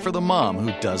relax for the mom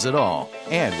who does it all.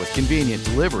 And with convenient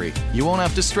delivery, you won't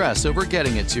have to stress over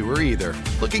getting it to her either.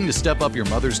 Looking to step up your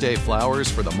Mother's Day flowers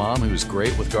for the mom who's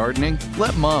great with gardening?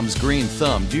 Let Mom's Green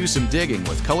Thumb do some digging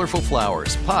with colorful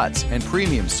flowers, pots, and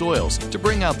premium soils to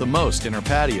bring out the most in her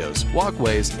patios,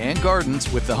 walkways, and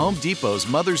gardens with the Home Depot's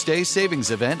Mother's Day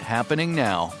Savings Event happening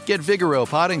now. Get Vigoro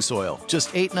potting soil,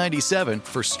 just $8.97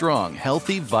 for strong,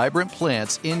 healthy, vibrant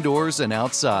plants indoors and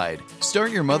outside.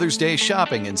 Start your Mother's Day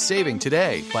shopping and saving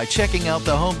today by checking out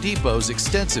the Home Depot's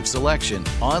extensive selection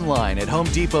online at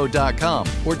HomeDepot.com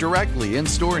or directly in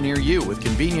store near you with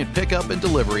convenient pickup and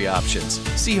delivery options.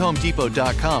 See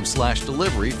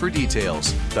HomeDepot.com/delivery for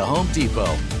details. The Home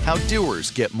Depot, how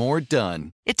doers get more done.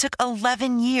 It took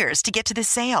 11 years to get to this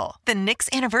sale. The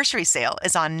Knix Anniversary Sale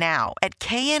is on now at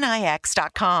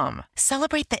KNIX.com.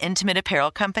 Celebrate the intimate apparel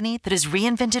company that has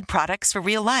reinvented products for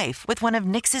real life with one of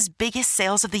Knix's biggest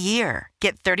sales of the year.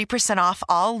 Get 30% off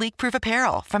all leak-proof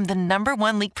apparel from the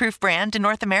 #1 leak-proof brand in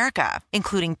North America,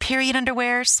 including period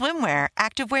underwear, swimwear,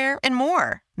 activewear, and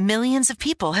more. Millions of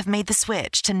people have made the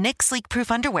switch to Knix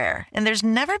leak-proof underwear, and there's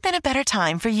never been a better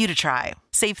time for you to try.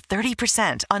 Save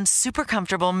 30% on super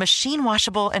comfortable,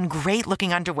 machine-washable, and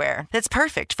great-looking underwear that's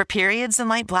perfect for periods and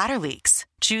light bladder leaks.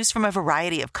 Choose from a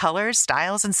variety of colors,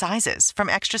 styles, and sizes, from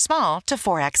extra small to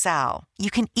 4XL. You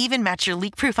can even match your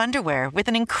leak-proof underwear with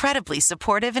an incredibly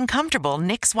supportive and comfortable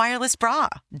Knix wireless bra.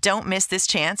 Don't miss this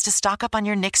chance to stock up on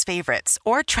your Knix favorites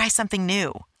or try something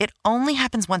new. It only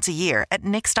happens once a year at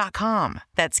Knix.com.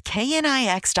 That's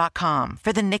KNIX.com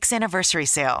for the Knix Anniversary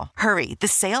Sale. Hurry, the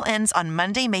sale ends on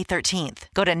Monday, May 13th.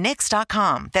 Go to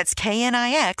Knix.com. That's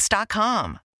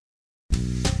KNIX.com.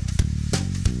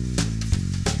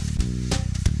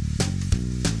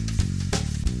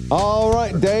 All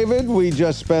right, David, we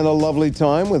just spent a lovely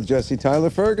time with Jesse Tyler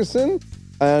Ferguson.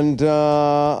 And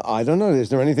I don't know, is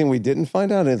there anything we didn't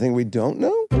find out? Anything we don't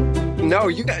know? No,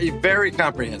 you got very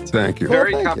comprehensive. Thank you.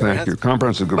 Very comprehensive. Thank you.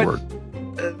 Comprehensive, good word.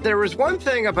 There was one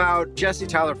thing about Jesse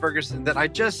Tyler Ferguson that I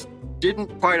just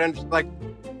didn't quite understand. Like,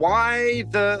 why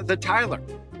the Tyler?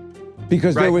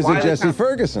 Because there was a Jesse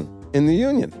Ferguson in the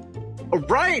Union.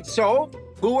 Right. So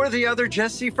who are the other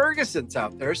Jesse Fergusons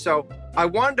out there? So I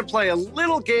wanted to play a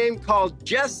little game called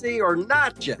Jesse or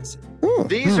Not Jesse.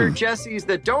 These are Jessies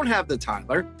that don't have the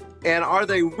Tyler. And are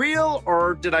they real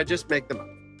or did I just make them up?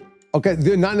 Okay,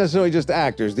 they're not necessarily just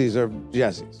actors. These are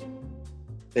Jessies.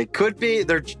 They could be.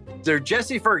 They're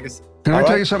Jesse Ferguson. Can I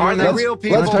tell you something? Are they real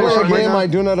people? Let's play a game I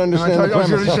do not understand the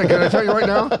premise of. Can I tell you right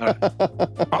now?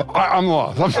 I'm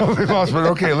lost. I'm totally lost, but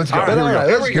okay, let's go.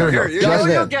 Here we go.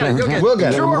 You'll get it. We'll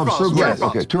get it. True or false?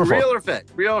 Okay, true or false? Real or fake?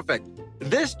 Real or fake?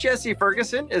 This Jesse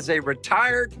Ferguson is a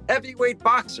retired heavyweight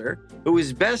boxer who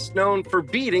is best known for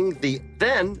beating the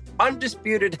then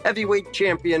undisputed heavyweight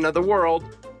champion of the world,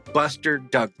 Buster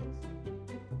Douglas.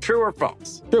 True or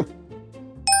false? True.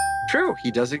 True. He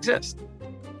does exist.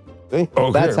 See?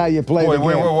 Okay. That's how you play the game.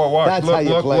 Wait. That's how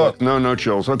you play look. it. No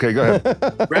chills. Okay, go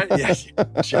ahead. Right? Yes.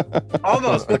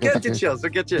 Almost. We'll get to chills.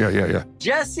 We'll get to Yeah.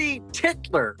 Jesse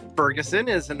Titler Ferguson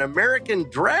is an American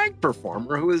drag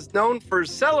performer who is known for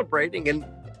celebrating and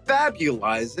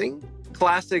fabulizing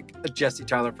classic Jesse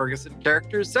Tyler Ferguson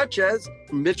characters such as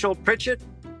Mitchell Pritchett,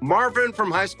 Marvin from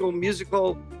High School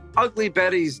Musical, Ugly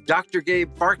Betty's Dr.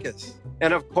 Gabe Farkas,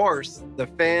 and of course, the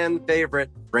fan favorite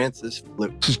Francis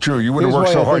Flute. This is true. You wouldn't work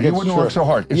so hard. You wouldn't work so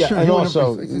hard. Yeah, and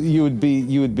also, you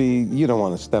don't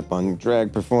want to step on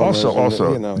drag performers.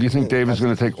 Also, do you think David's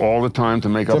going to take all the time to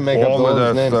make up all of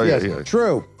that? Names? Yes, yeah.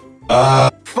 True.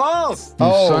 False.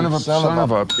 Son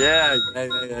of a. Yeah.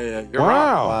 You're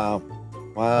Wow.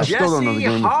 I still don't know the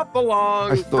Jesse game.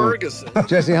 Hopalong Ferguson.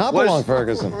 Jesse Hopalong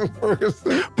Ferguson.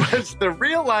 Was the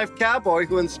real-life cowboy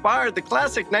who inspired the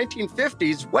classic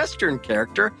 1950s Western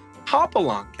character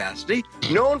Hopalong Cassidy,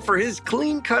 known for his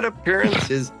clean-cut appearance,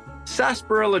 his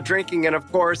sarsaparilla drinking, and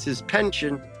of course his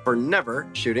penchant for never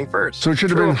shooting first. So it should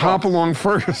have been Hopalong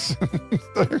Ferguson.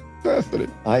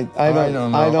 I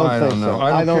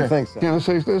don't think so. Can I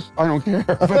say this? I don't care.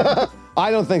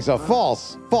 I don't think so.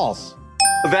 False.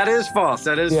 That is false.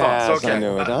 False. Okay. I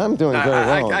knew it. I'm doing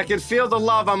very well. I can feel the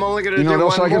love. I'm only going to do one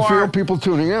more. I can feel people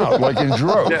tuning out, like in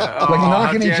droves.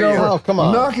 Knocking each over. Oh, come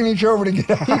on. Knocking each over to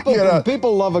get out.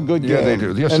 People love a good game. Yeah, they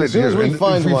do. Yes, and as soon as we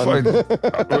find one.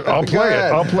 I'll play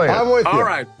it. I'm with you. All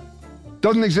right.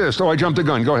 Doesn't exist. Oh, I jumped the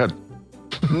gun. Go ahead.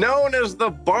 Known as the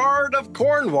Bard of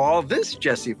Cornwall, this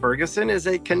Jesse Ferguson is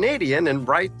a Canadian and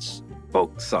writes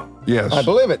folk song. Yes. I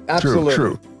believe it. Absolutely.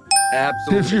 True.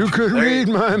 Absolutely. If you could There read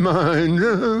my mind.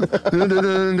 That's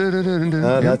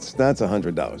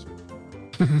 $100.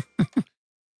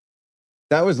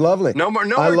 That was lovely. No more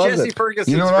loved Jesse it.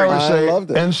 Ferguson. You know what I would say? I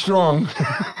loved it. And strong.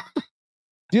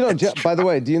 Do you know, by the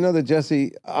way, do you know that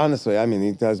Jesse, honestly, I mean,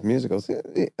 he does musicals.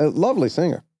 A lovely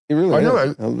singer. He really I know.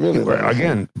 is. A really lovely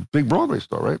Again, big Broadway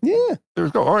star, right? Yeah. There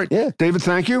we go. All right. Yeah. David,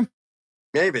 thank you.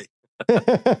 Maybe.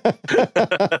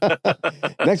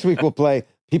 Next week we'll play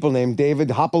People Named David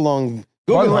Hopalong.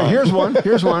 By the way, here's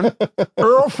one.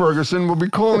 Earl Ferguson will be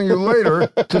calling you later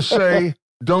to say,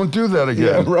 don't do that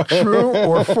again. Yeah, right. True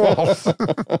or false?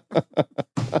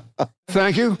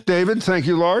 Thank you, David. Thank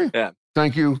you, Laurie. Yeah.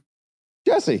 Thank you,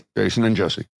 Jesse. Jason and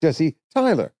Jesse. Jesse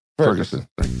Tyler Ferguson.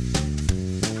 Thank you.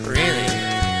 Really?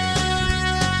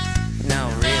 No,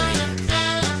 really?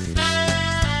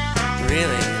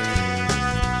 Really?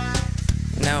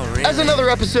 No, really? As another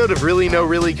episode of Really No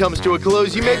Really comes to a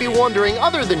close, you may be wondering,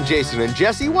 other than Jason and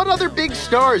Jesse, what other big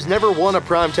stars never won a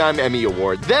Primetime Emmy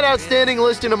Award? That outstanding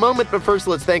list in a moment, but first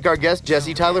let's thank our guest,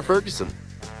 Jesse Tyler Ferguson.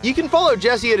 You can follow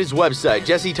Jesse at his website,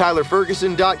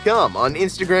 jessetylerferguson.com. On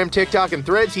Instagram, TikTok, and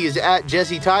Threads, he is at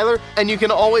Jesse Tyler, and you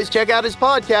can always check out his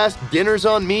podcast, Dinners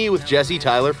on Me with Jesse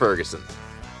Tyler Ferguson.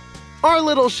 Our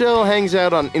little show hangs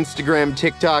out on Instagram,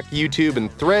 TikTok, YouTube,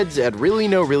 and Threads at Really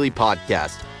No Really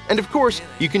Podcast. And of course,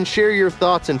 you can share your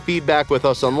thoughts and feedback with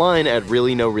us online at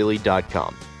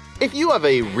reallynoreally.com. If you have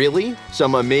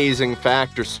some amazing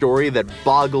fact or story that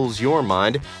boggles your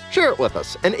mind, share it with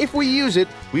us, and if we use it,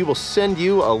 we will send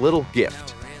you a little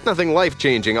gift. Nothing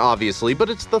life-changing, obviously, but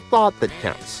it's the thought that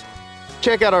counts.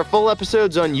 Check out our full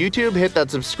episodes on YouTube, hit that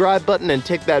subscribe button, and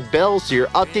tick that bell so you're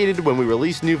updated when we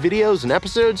release new videos and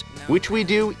episodes, which we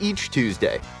do each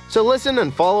Tuesday. So listen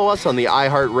and follow us on the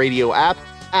iHeartRadio app,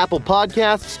 Apple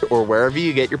Podcasts, or wherever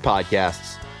you get your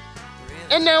podcasts.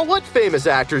 And now, what famous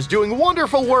actors doing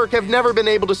wonderful work have never been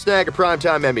able to snag a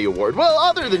Primetime Emmy Award? Well,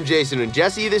 other than Jason and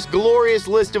Jesse, this glorious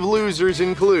list of losers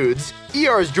includes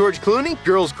ER's George Clooney,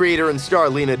 Girls creator and star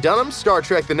Lena Dunham, Star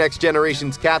Trek The Next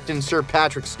Generation's Captain Sir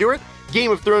Patrick Stewart,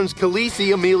 Game of Thrones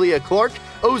Khaleesi Amelia Clarke,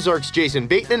 Ozark's Jason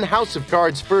Bateman, House of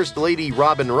Cards First Lady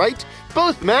Robin Wright,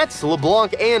 both Matts,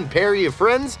 LeBlanc and Perry of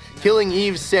Friends, Killing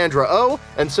Eve's Sandra Oh,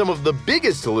 and some of the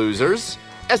biggest losers: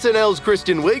 SNL's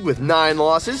Kristen Wiig with 9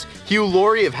 losses, Hugh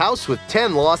Laurie of House with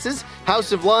 10 losses,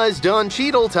 House of Lies' Don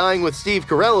Cheadle tying with Steve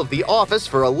Carell of The Office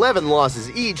for 11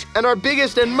 losses each, and our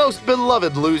biggest and most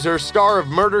beloved loser, star of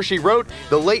Murder, She Wrote,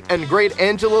 the late and great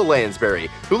Angela Lansbury,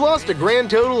 who lost a grand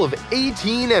total of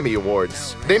 18 Emmy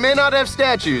Awards. They may not have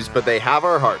statues, but they have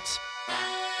our hearts.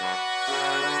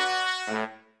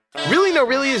 Really No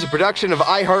Really is a production of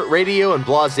iHeartRadio and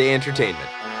Blase Entertainment.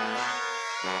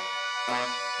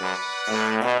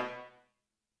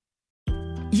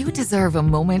 You deserve a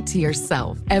moment to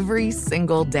yourself every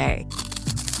single day.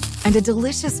 And a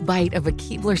delicious bite of a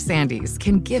Keebler Sandies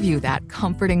can give you that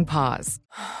comforting pause.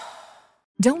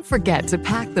 Don't forget to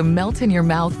pack the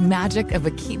melt-in-your-mouth magic of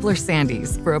a Keebler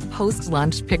Sandies for a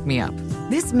post-lunch pick-me-up.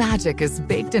 This magic is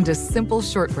baked into simple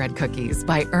shortbread cookies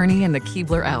by Ernie and the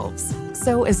Keebler Elves.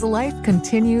 So as life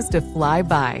continues to fly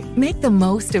by, make the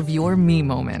most of your me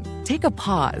moment. Take a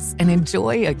pause and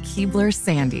enjoy a Keebler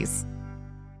Sandies.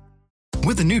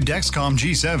 With the new Dexcom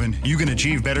G7, you can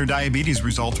achieve better diabetes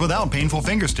results without painful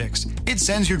finger sticks. It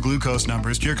sends your glucose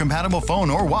numbers to your compatible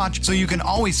phone or watch so you can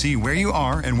always see where you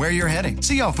are and where you're heading.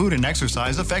 See how food and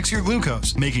exercise affects your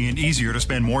glucose, making it easier to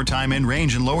spend more time in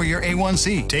range and lower your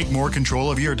A1C. Take more control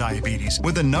of your diabetes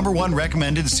with the #1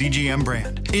 recommended CGM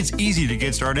brand. It's easy to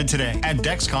get started today at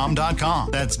Dexcom.com.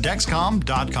 That's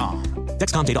Dexcom.com.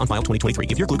 Dexcom data on file 2023.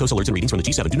 If your glucose alerts and readings from the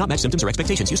G7 do not match symptoms or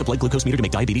expectations, use a blood glucose meter to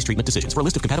make diabetes treatment decisions. For a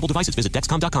list of compatible devices, visit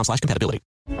Dexcom.com/compatibility.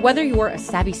 Whether you're a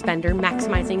savvy spender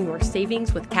maximizing your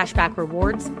savings with cashback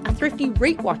rewards, a thrifty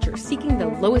rate watcher seeking the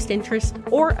lowest interest,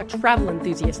 or a travel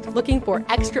enthusiast looking for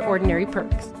extraordinary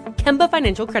perks, Kemba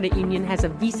Financial Credit Union has a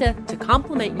visa to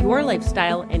complement your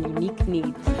lifestyle and unique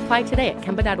needs. Apply today at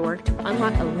Kemba.org to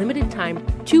unlock a limited time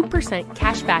 2%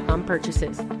 cash back on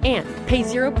purchases and pay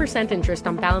 0% interest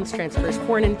on balance transfers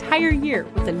for an entire year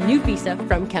with a new visa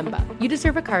from Kemba. You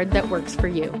deserve a card that works for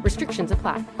you. Restrictions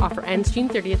apply. Offer ends June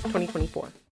 30th, 2024.